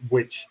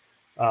 which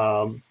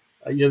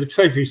the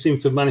Treasury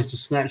seems to have managed to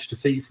snatch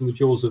defeat from the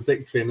jaws of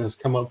victory, and has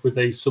come up with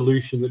a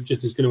solution that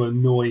just is going to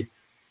annoy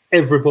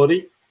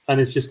everybody, and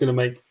it's just going to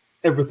make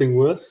everything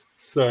worse.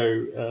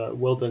 So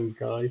well done,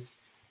 guys.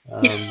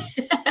 I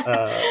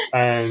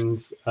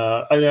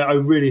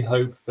really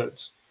hope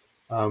that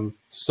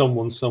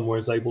someone somewhere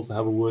is able to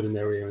have a word in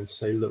their ear and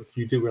say, look,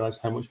 you do realize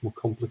how much more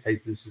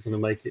complicated this is going to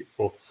make it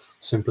for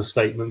simpler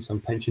statements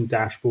and pension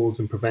dashboards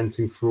and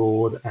preventing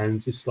fraud.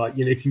 And it's like,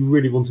 if you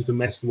really wanted to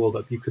mess the world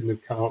up, you couldn't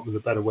have come up with a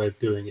better way of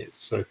doing it.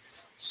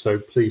 So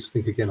please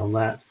think again on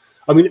that.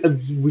 I mean,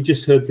 we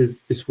just heard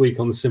this week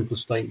on the simpler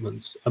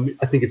statements. I mean,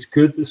 I think it's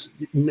good.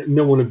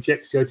 No one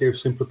objects to the idea of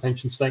simpler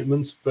pension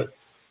statements, but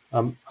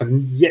I've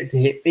yet to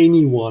hear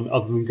anyone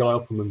other than Guy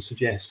Opperman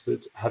suggest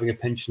that having a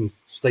pension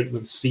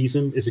statement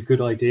season is a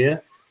good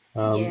idea.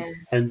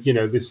 And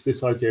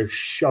this idea of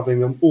shoving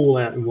them all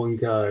out in one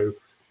go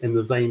in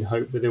the vain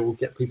hope that it will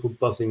get people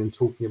buzzing and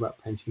talking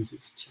about pensions,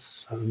 it's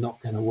just so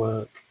not going to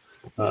work.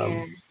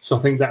 So I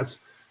think that's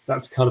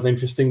kind of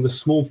interesting. The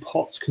small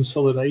pots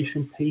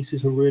consolidation piece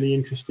is a really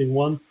interesting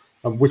one,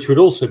 which would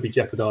also be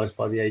jeopardized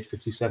by the age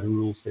 57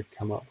 rules they've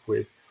come up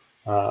with.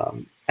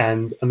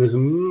 And there's a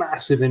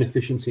massive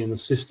inefficiency in the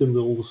system, that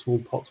all the small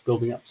pots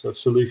building up, so a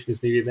solution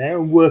is needed there,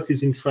 and work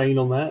is in train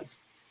on that.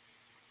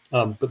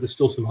 But there's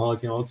still some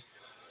hard yards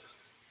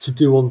to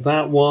do on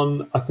that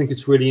one. I think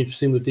it's really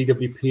interesting. The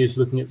DWP is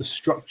looking at the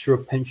structure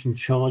of pension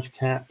charge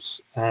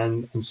caps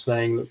and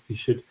saying that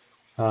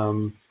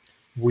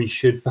we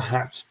should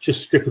perhaps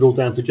just strip it all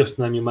down to just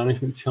an annual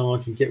management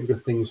charge and get rid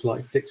of things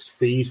like fixed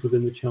fees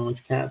within the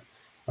charge cap,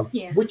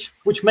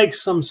 which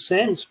makes some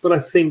sense. But I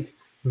think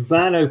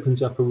that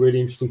opens up a really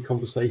interesting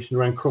conversation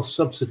around cross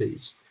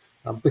subsidies,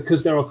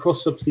 because there are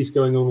cross subsidies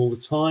going on all the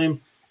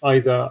time.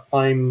 Either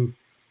I'm,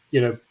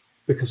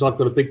 because I've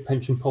got a big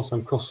pension pot,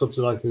 I'm cross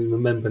subsidizing the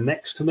member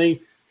next to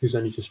me who's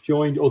only just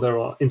joined, or there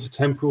are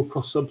intertemporal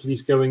cross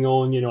subsidies going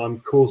on.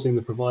 I'm causing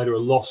the provider a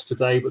loss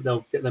today, but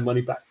they'll get their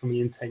money back from me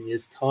in 10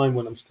 years' time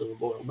when I'm still a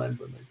loyal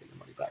member and they get their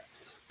money back.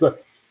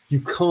 But you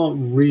can't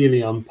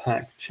really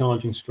unpack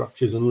charging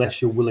structures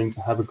unless you're willing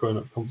to have a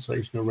grown-up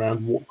conversation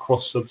around what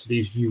cross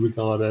subsidies you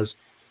regard as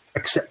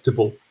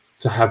acceptable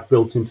to have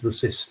built into the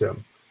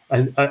system.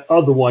 And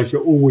otherwise,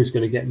 you're always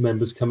going to get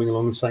members coming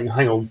along and saying,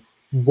 hang on,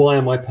 why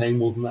am I paying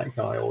more than that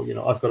guy? Or,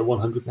 I've got a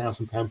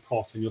 £100,000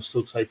 pot and you're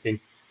still taking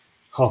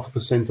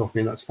 0.5% off me,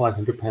 and that's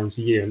 £500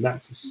 a year. And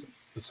that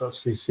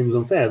seems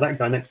unfair. That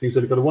guy next to me's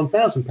only got a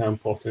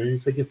 £1,000 pot and you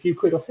take a few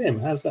quid off him.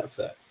 How's that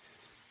fair?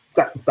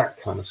 That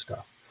kind of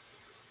stuff.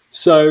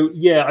 So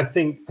I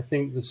think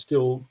there's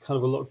still kind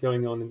of a lot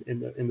going on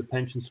in the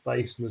pension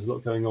space, and there's a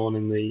lot going on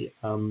in the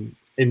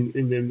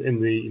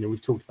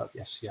we've talked about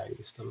the FCA.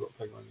 There's still a lot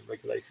going on in the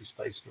regulatory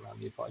space and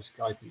around the advice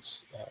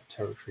guidance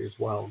territory as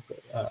well.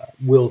 But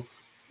we'll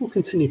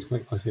continue to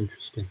make life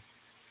interesting,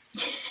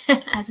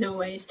 as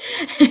always.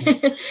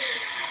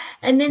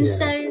 And then,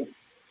 so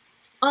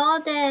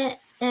are there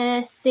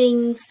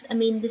things? I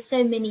mean, there's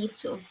so many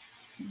sort of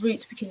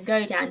routes we can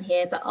go down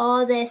here, but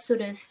are there sort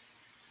of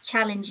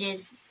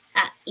challenges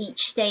at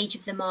each stage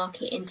of the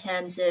market in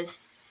terms of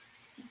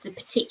the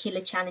particular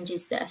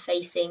challenges that are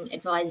facing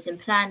advisors and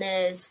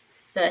planners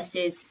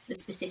versus the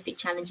specific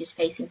challenges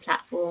facing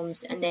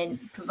platforms and then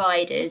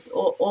providers,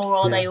 or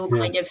are they all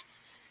kind of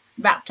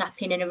wrapped up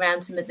in and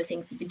around some of the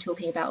things we've been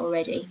talking about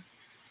already?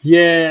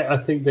 Yeah, I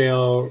think they are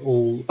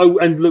all. Oh,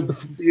 and look,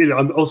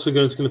 I'm also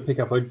going to pick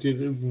up.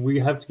 We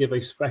have to give a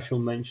special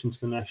mention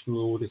to the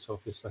National Audit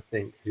Office, I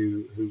think,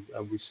 who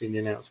we've seen the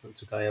announcement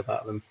today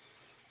about them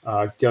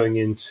going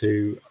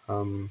into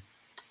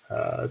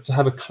to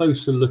have a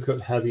closer look at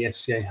how the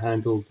FCA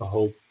handled the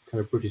whole kind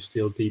of British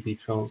Steel DB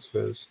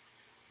transfers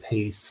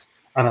piece.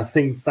 And I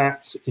think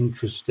that's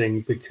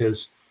interesting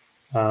because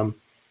I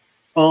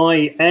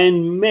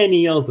and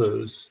many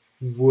others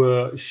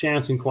were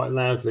shouting quite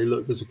loudly,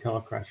 look, there's a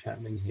car crash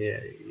happening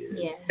here.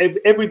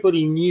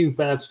 Everybody knew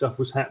bad stuff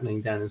was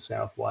happening down in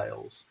South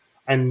Wales.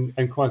 And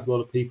quite a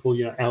lot of people,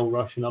 Al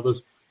Rush and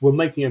others, were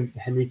making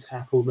Henry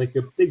Tackle,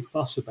 making a big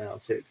fuss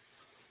about it.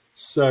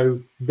 So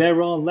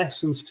there are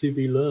lessons to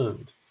be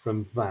learned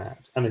from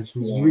that. And it's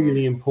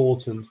really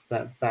important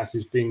that that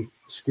is being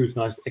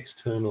scrutinized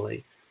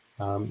externally.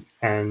 If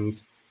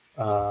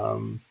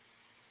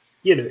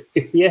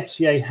the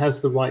FCA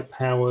has the right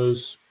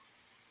powers,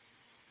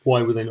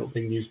 why were they not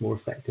being used more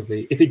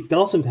effectively? If it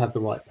doesn't have the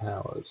right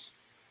powers,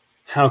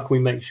 how can we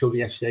make sure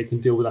the FCA can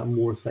deal with that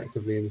more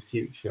effectively in the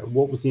future?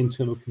 What was the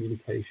internal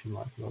communication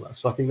like and all that?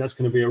 So I think that's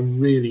going to be a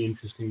really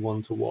interesting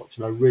one to watch.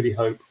 And I really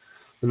hope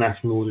the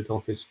National Audit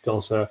Office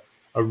does a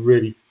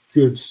really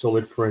good,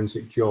 solid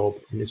forensic job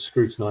in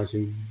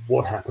scrutinizing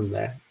what happened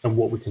there and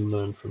what we can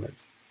learn from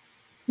it.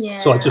 Yeah.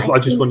 So I just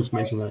wanted to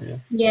mention that.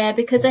 Yeah,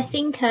 because I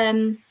think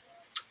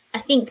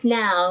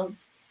now,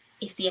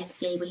 if the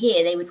FCA were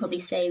here, they would probably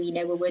say,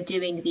 well, we're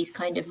doing these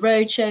kind of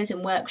roadshows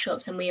and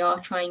workshops, and we are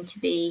trying to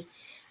be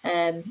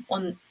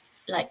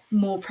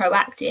more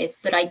proactive.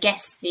 But I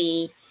guess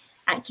the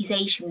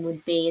accusation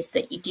would be is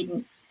that you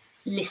didn't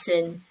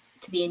listen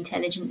to the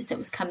intelligence that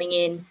was coming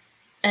in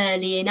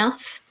early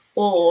enough,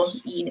 or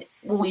you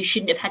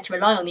shouldn't have had to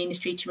rely on the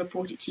industry to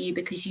report it to you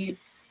because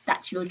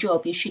that's your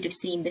job. You should have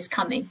seen this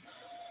coming.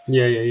 All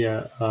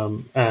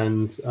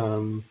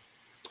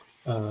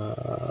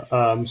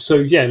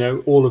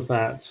of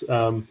that.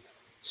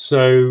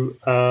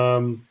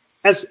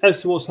 as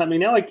to what's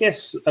happening now, I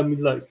guess, I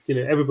mean, like,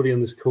 everybody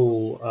on this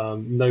call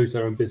knows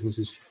their own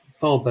businesses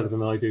far better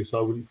than I do, so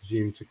I wouldn't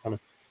presume to kind of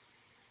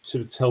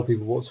sort of tell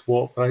people what's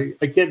what. But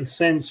I get the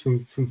sense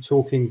from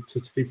talking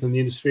to people in the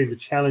industry, the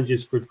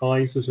challenges for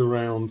advisors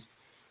around,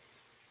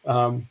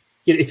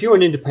 if you're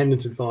an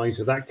independent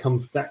advisor, that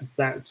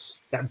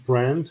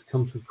brand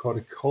comes with quite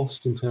a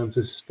cost in terms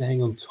of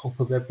staying on top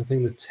of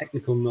everything, the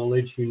technical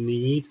knowledge you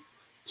need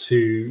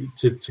to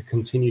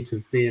continue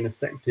to be an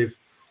effective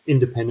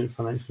independent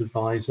financial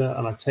advisor.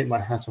 And I take my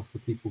hat off to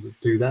people that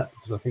do that,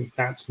 because I think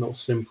that's not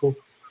simple.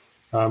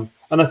 And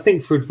I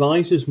think for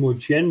advisors more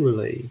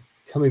generally,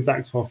 coming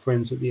back to our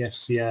friends at the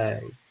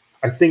FCA,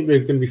 I think there are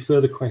going to be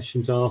further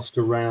questions asked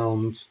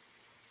around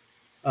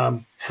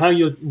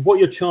what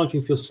you're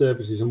charging for your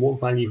services and what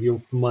value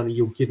for money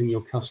you're giving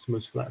your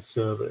customers for that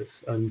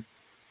service. And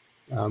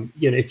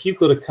if you've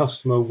got a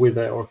customer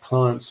or a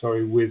client,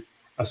 with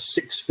a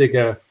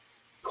 6-figure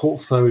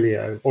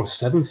portfolio or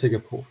 7-figure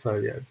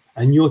portfolio,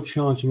 and you're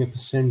charging a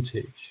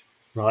percentage,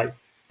 right?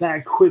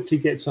 That quickly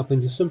gets up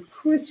into some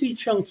pretty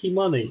chunky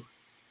money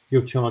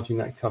you're charging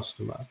that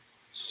customer.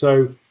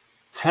 So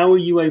how are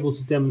you able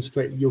to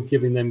demonstrate that you're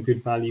giving them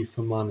good value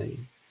for money?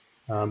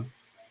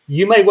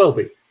 You may well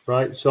be,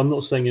 right? So I'm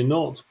not saying you're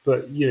not,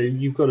 but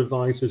you've got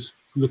advisors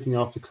looking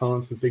after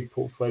clients with big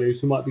portfolios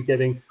who might be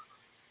getting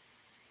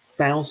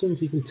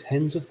thousands, even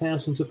tens of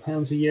thousands of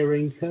pounds a year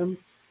income.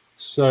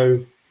 So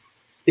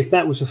if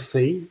that was a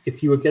fee,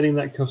 if you were getting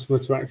that customer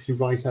to actually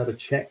write out a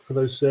check for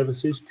those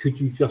services, could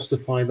you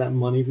justify that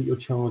money that you're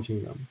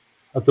charging them?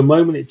 At the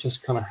moment, it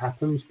just kind of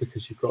happens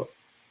because you've got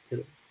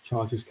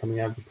charges coming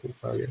out of the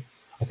portfolio.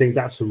 I think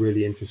that's a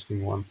really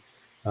interesting one.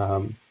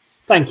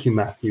 Thank you,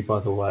 Matthew, by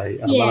the way.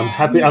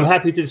 I'm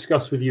happy to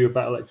discuss with you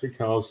about electric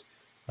cars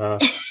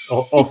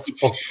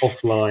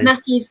offline.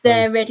 Matthew's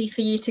there ready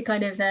for you to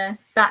kind of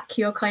back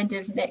your kind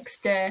of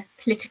next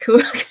political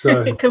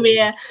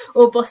career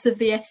or boss of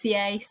the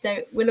FCA. So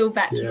we'll all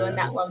back you on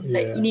that one,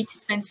 but you need to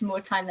spend some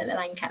more time at the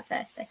Landcat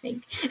first, I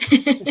think.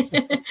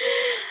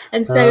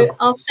 And so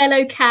our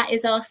fellow cat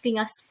is asking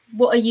us,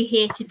 what are you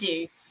here to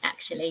do,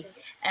 actually?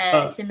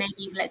 So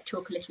maybe let's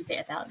talk a little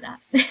bit about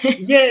that.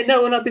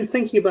 And I've been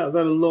thinking about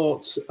that a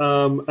lot,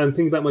 and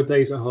thinking about my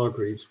days at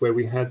Hargreaves, where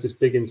we had this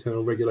big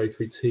internal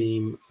regulatory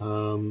team,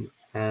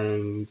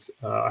 and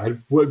I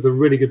had worked with a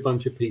really good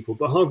bunch of people.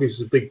 But Hargreaves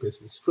is a big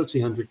business,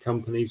 FTSE 100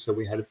 company, so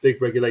we had a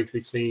big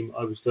regulatory team.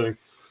 I was doing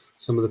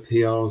some of the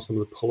PR and some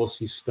of the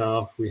policy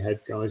stuff. We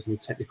had guys in the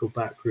technical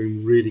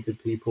backroom, really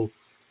good people.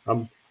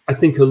 I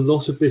think a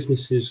lot of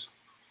businesses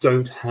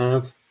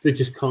they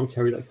just can't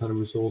carry that kind of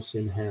resource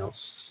in-house.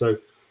 So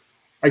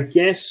I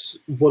guess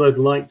what I'd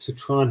like to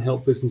try and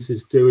help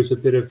businesses do is a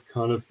bit of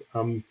kind of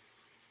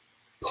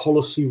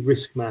policy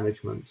risk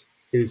management,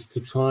 is to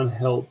try and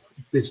help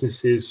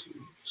businesses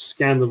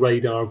scan the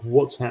radar of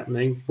what's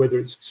happening, whether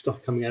it's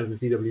stuff coming out of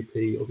the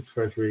DWP or the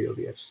Treasury or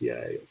the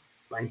FCA or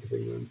Bank of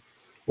England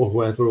or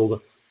whoever, or the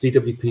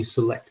DWP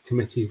Select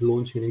Committee is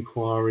launching an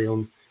inquiry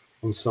on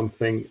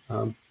something.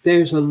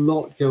 There's a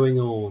lot going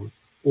on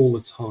all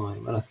the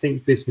time. And I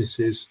think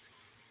businesses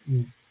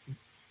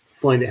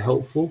find it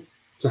helpful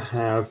to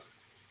have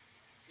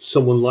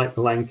someone like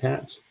the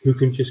Landcat who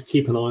can just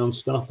keep an eye on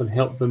stuff and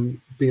help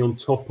them be on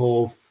top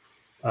of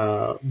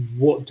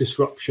what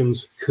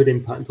disruptions could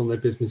impact on their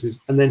businesses,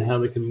 and then how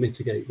they can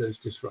mitigate those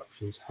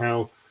disruptions,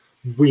 how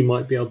we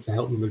might be able to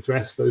help them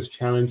address those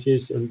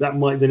challenges. And that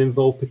might then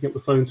involve picking up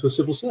the phone to a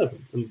civil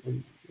servant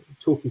and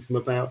talking to them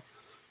about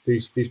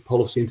these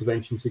policy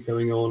interventions that are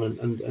going on,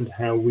 and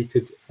how we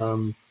could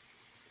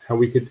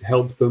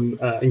help them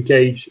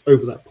engage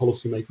over that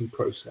policy making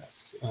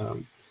process.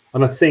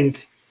 And I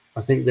think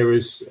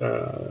there's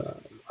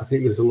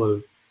a lot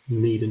of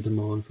need and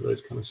demand for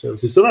those kind of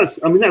services. So that's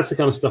the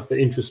kind of stuff that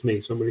interests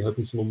me. So I'm really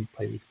hoping someone will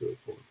pay me to do it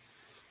for them,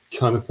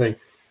 kind of thing.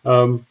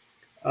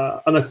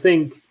 And I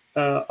think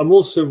I'm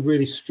also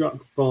really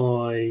struck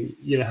by,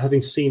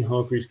 having seen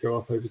Hargreaves grow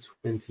up over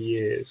 20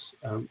 years.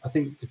 I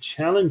think the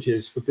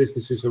challenges for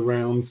businesses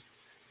around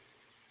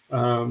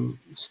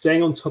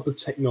staying on top of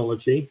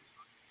technology.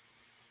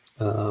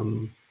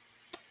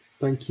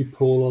 Thank you,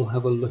 Paul. I'll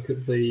have a look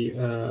at the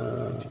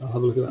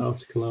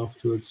article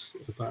afterwards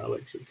about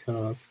electric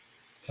cars.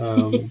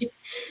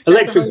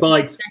 Electric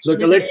bikes.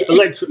 Look,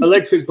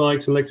 electric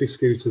bikes, electric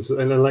scooters,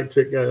 and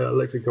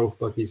electric golf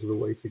buggies are the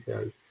way to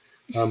go.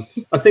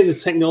 I think the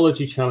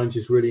technology challenge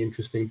is really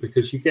interesting,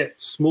 because you get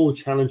small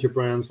challenger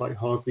brands like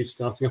Hargreaves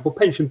starting up, or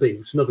Pension B,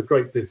 which is another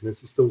great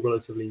business. It's still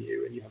relatively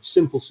new, and you have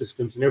simple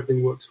systems, and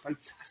everything works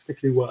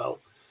fantastically well.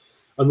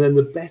 And then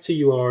the better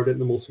you are at it,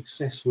 the more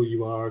successful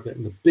you are at it,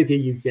 and the bigger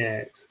you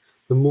get,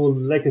 the more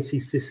legacy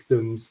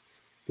systems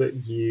that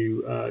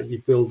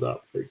you build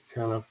up that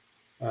kind of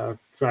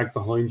drag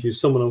behind you.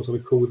 Someone I was on a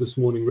call with this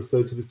morning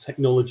referred to the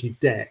technology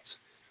debt,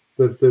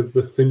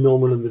 the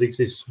phenomenon that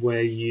exists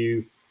where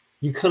you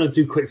kind of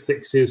do quick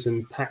fixes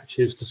and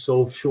patches to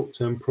solve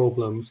short-term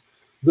problems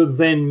that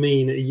then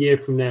mean a year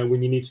from now,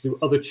 when you need to do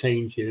other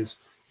changes,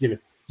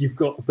 you've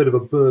got a bit of a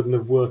burden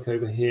of work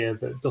over here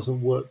that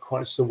doesn't work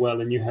quite so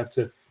well, and you have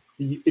to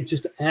it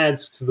just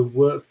adds to the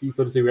work that you've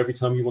got to do every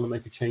time you want to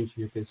make a change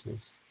in your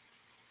business.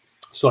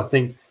 So I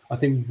think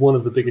one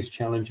of the biggest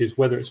challenges,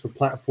 whether it's for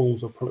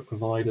platforms or product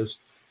providers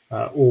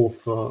or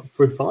for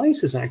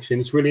advisors, actually,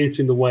 and it's really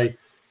interesting the way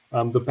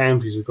the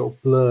boundaries have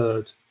got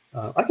blurred.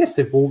 I guess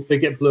they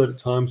get blurred at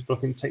times, but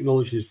I think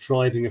technology is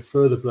driving a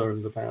further blurring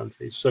of the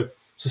boundaries. So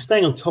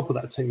staying on top of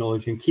that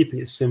technology and keeping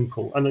it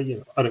simple. And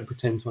I don't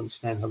pretend to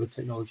understand how the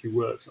technology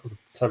works. Other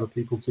clever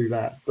people do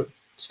that, but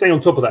staying on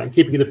top of that and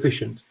keeping it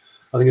efficient,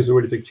 I think, is a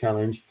really big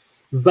challenge.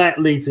 That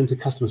leads into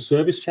customer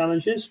service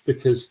challenges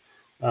because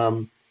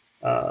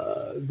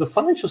the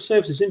financial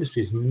services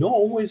industry is not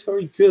always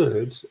very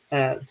good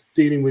at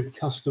dealing with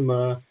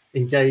customer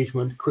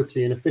engagement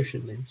quickly and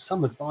efficiently.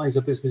 Some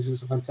advisor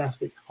businesses are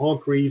fantastic.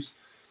 Hargreaves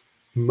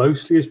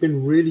mostly has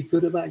been really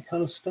good at that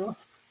kind of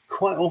stuff.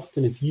 Quite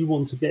often, if you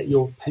want to get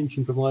your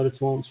pension provider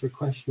to answer a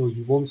question, or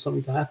you want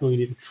something to happen, or you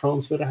need a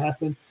transfer to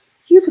happen,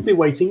 you could be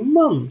waiting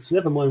months,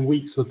 never mind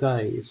weeks or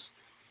days.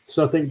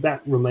 So I think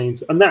that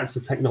remains, and that's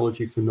a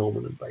technology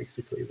phenomenon,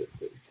 basically, that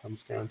it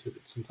comes down to,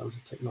 that sometimes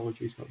the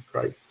technology is not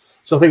great.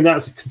 So I think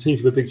that's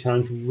continues to be a big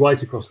challenge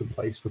right across the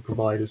place for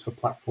providers, for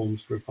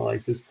platforms, for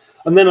advisors.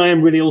 And then I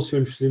am really also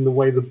interested in the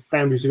way the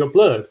boundaries have got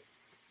blurred.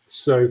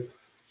 So,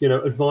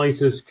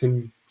 advisors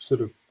can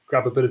sort of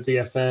grab a bit of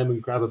DFM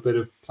and grab a bit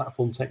of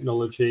platform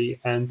technology,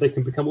 and they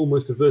can become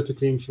almost a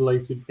vertically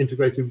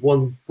integrated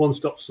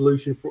one-stop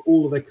solution for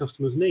all of their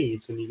customers'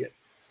 needs. And you get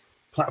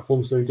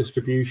platforms doing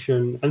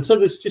distribution, and so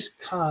there's just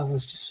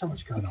so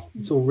much going on.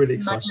 It's all really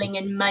exciting. Muddling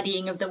and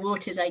muddying of the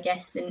waters, I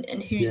guess,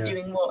 and who's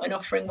doing what and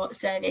offering what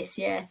service.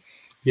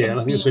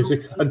 And I think it's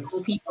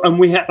interesting. And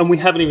we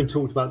haven't even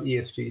talked about the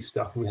ESG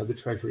stuff, and we had the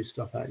Treasury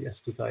stuff out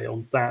yesterday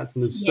on that,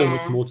 and there's so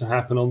much more to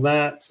happen on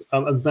that,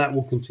 and that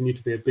will continue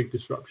to be a big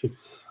disruption.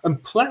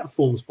 And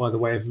platforms, by the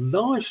way, have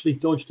largely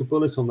dodged a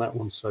bullet on that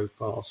one so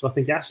far. So I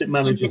think asset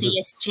managers,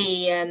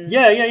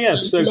 ESG,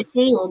 so,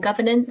 or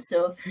governance,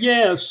 or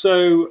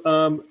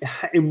So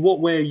in what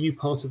way are you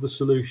part of the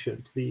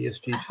solution to the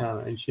ESG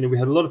challenge? We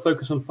had a lot of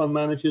focus on fund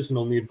managers and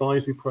on the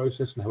advisory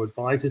process and how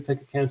advisors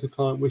take account of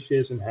client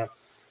wishes, and how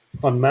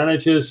fund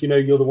managers,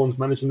 you're the ones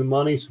managing the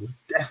money. So we're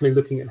definitely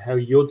looking at how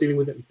you're dealing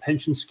with it. And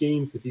pension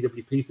schemes, the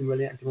DWP has been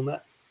really active on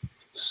that.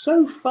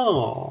 So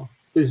far,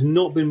 there's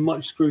not been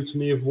much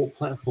scrutiny of what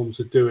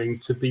platforms are doing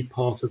to be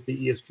part of the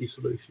ESG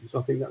solutions.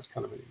 I think that's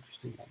kind of an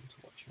interesting one to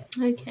watch out.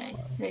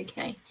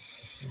 Okay.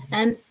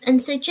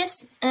 And so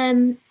just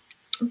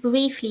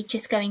briefly,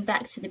 just going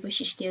back to the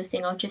British Steel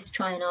thing, I'll just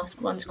try and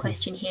ask one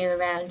question here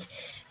around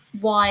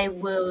why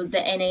will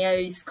the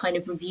NAO's kind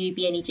of review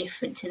be any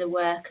different to the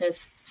work of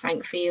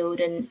Frank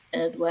Field and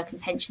the Work and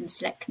Pension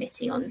Select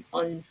Committee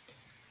on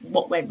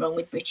what went wrong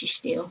with British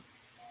Steel?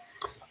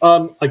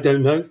 I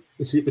don't know.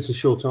 It's a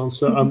short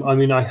answer. I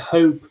mean, I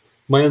hope,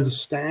 my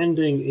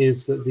understanding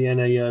is that the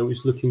NAO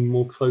is looking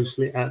more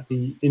closely at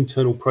the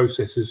internal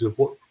processes of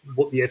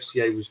what the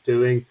FCA was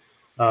doing.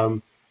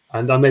 And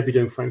I may be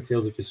doing Frank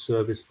Field a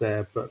disservice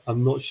there, but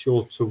I'm not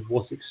sure to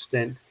what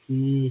extent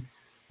he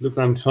looked.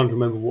 I'm trying to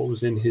remember what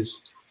was in his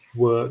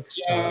work.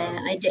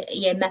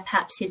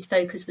 Perhaps his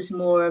focus was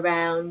more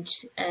around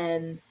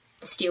the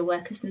steel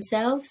workers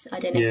themselves. I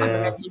don't know if I'm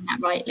remembering that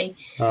rightly.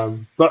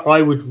 But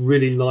I would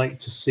really like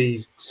to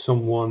see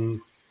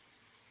someone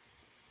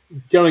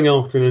going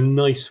after, in a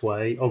nice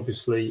way,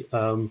 obviously,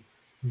 the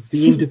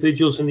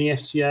individuals in the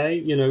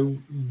FCA.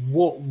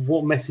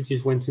 What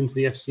messages went into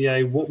the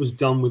FCA, what was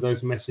done with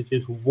those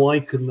messages, why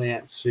couldn't they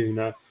act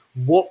sooner,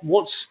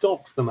 what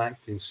stopped them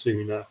acting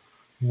sooner.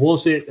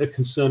 Was it a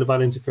concern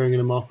about interfering in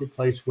a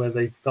marketplace where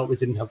they felt they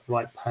didn't have the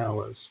right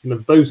powers?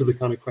 Those are the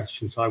kind of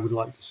questions I would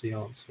like to see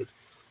answered.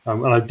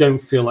 And I don't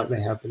feel like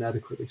they have been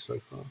adequately so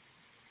far.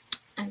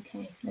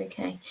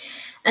 Okay.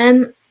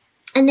 And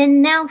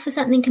then now for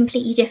something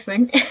completely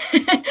different.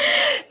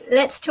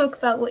 Let's talk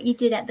about what you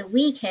did at the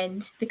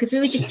weekend, because we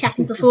were just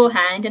chatting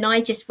beforehand and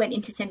I just went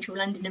into central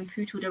London and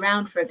pootled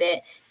around for a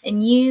bit,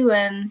 and you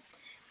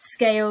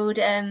scaled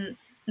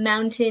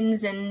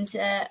mountains and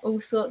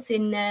all sorts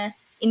in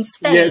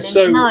Spain.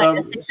 So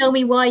tell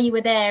me why you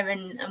were there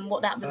and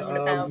what that was all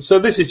about. So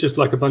this is just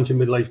like a bunch of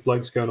middle-aged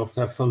blokes going off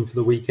to have fun for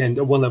the weekend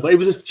at one level. It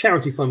was a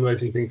charity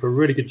fundraising thing for a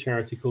really good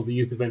charity called the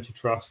Youth Adventure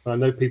Trust. And I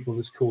know people on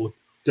this call have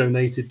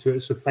donated to it,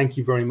 so thank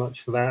you very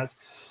much for that.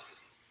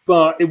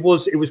 But it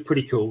was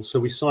pretty cool. So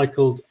we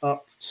cycled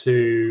up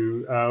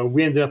to,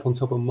 we ended up on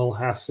top of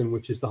Mulhacen,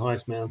 which is the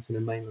highest mountain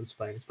in mainland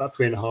Spain. It's about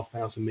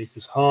 3,500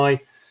 meters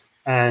high.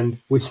 And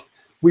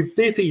we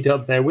bivvied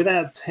up there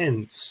without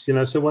tents,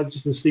 so we're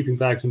just in sleeping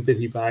bags and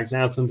bivvy bags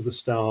out under the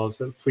stars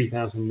at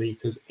 3,000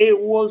 meters. It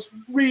was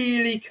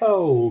really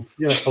cold.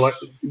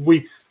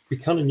 We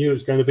kind of knew it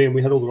was going to be, and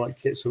we had all the right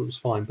kit, so it was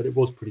fine, but it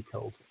was pretty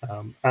cold.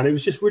 And it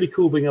was just really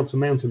cool being able to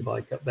mountain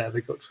bike up there.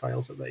 They've got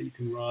trails up there you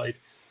can ride.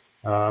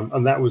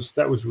 And that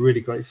was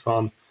really great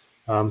fun.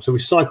 So we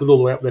cycled all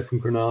the way up there from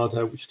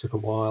Granada, which took a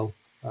while.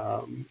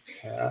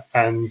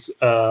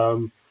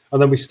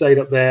 And then we stayed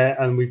up there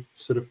and we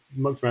sort of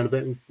mucked around a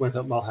bit and went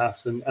up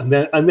Malhas. And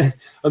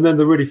then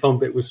the really fun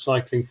bit was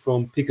cycling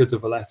from Pico de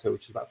Valletta,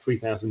 which is about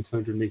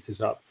 3,200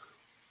 meters up,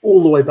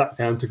 all the way back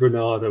down to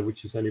Granada,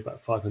 which is only about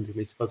 500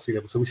 meters above sea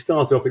level. So we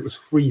started off, it was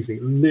freezing,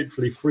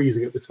 literally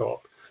freezing at the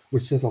top. We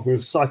set off, we were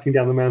cycling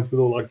down the mountain with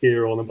all our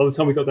gear on. And by the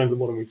time we got down to the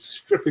bottom, we were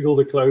stripping all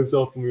the clothes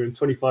off and we were in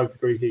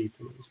 25-degree heat,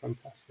 and it was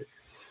fantastic.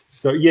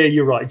 So yeah,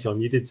 you're right,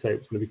 John. You did say it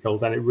was going to be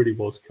cold, and it really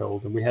was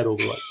cold, and we had all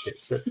the right kit,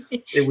 so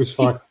it was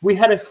fine. We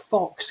had a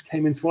fox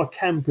came into our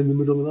camp in the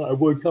middle of the night. I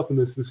woke up and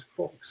there's this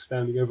fox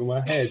standing over my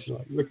head,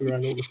 like looking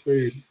around all the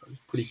food. So it was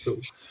pretty cool.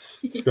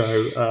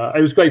 So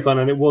it was great fun,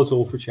 and it was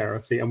all for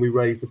charity. And we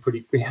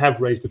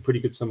have raised a pretty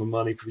good sum of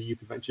money for the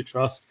Youth Adventure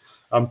Trust.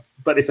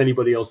 But if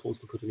anybody else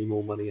wants to put any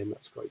more money in,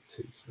 that's great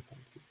too. So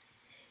thank you.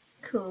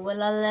 Cool.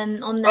 Well, I'll on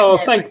that. Oh,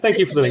 note, thank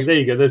you for the link. There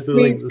you go. There's the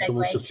link that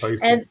someone's just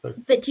posted.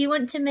 But do you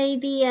want to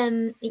maybe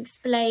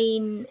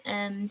explain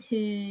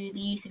who the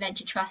Youth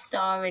Adventure Trust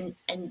are and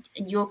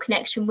your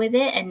connection with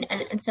it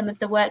and some of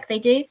the work they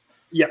do?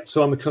 Yeah,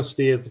 so I'm a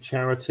trustee of the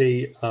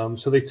charity.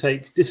 So they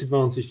take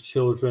disadvantaged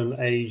children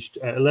aged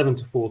 11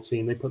 to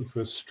 14. They put them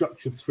through a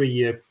structured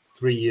three-year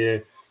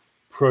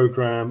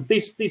program.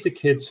 These are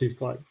kids who've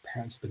got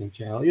parents been in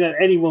jail. You know,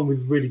 anyone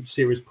with really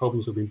serious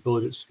problems or been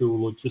bullied at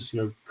school, or just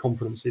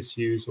confidence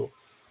issues, or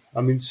I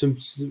mean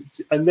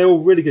and they're all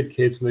really good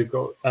kids, and they've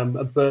got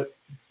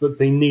but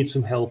they need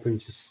some help,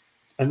 and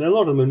a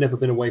lot of them have never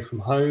been away from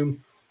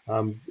home.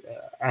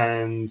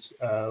 And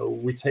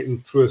we take them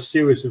through a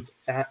series of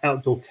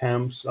outdoor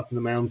camps up in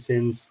the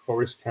mountains,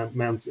 forest camp,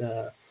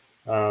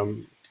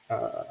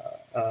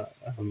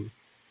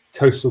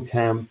 coastal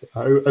camp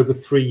over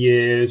 3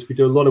 years. We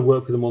do a lot of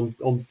work with them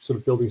on sort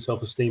of building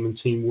self-esteem and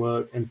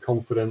teamwork and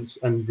confidence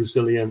and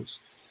resilience.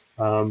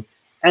 And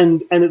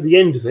at the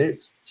end of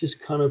it, just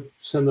kind of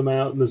send them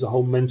out, and there's a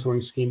whole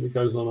mentoring scheme that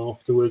goes on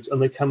afterwards,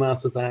 and they come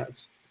out of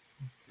that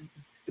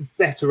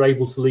better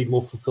able to lead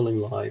more fulfilling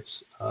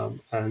lives.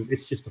 And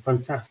it's just a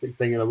fantastic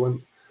thing.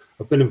 And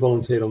I've been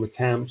volunteered on the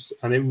camps,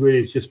 and it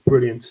really is just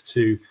brilliant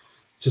to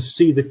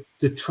see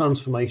the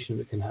transformation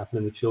that can happen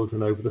in the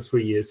children over the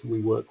 3 years that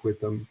we work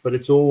with them. But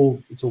it's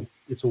all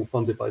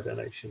funded by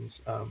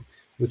donations.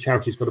 The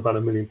charity's got about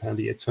 £1 million a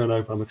year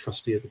turnover. I'm a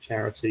trustee of the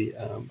charity,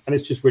 and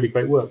it's just really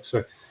great work.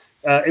 So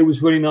it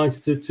was really nice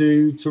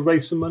to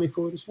raise some money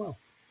for it as well.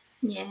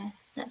 Yeah,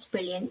 that's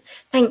brilliant.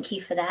 Thank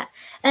you for that.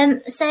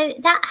 So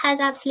that has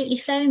absolutely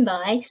flown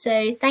by.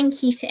 So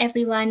thank you to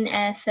everyone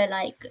for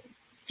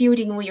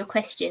fielding all your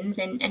questions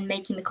and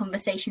making the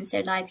conversation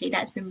so lively.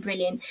 That's been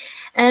brilliant.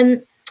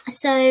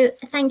 So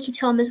thank you,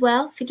 Tom, as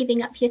well, for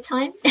giving up your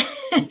time.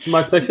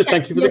 My pleasure.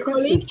 Thank you for the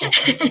questions.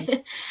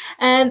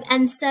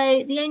 And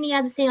so the only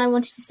other thing I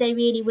wanted to say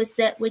really was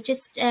that we're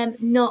just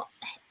not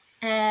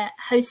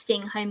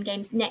hosting Home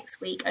Games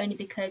next week, only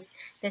because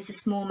there's a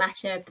small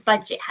matter of the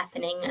budget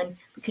happening and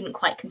we couldn't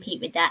quite compete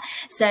with that.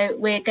 So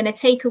we're going to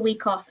take a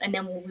week off, and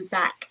then we'll be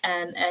back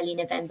early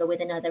November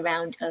with another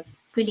round of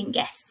brilliant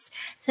guests.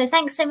 So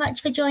thanks so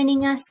much for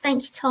joining us.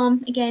 Thank you,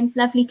 Tom. Again,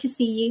 lovely to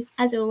see you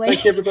as always.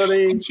 Thank you,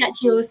 everybody. And chat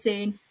to you all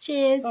soon.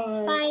 Cheers.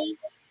 Bye.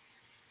 Bye.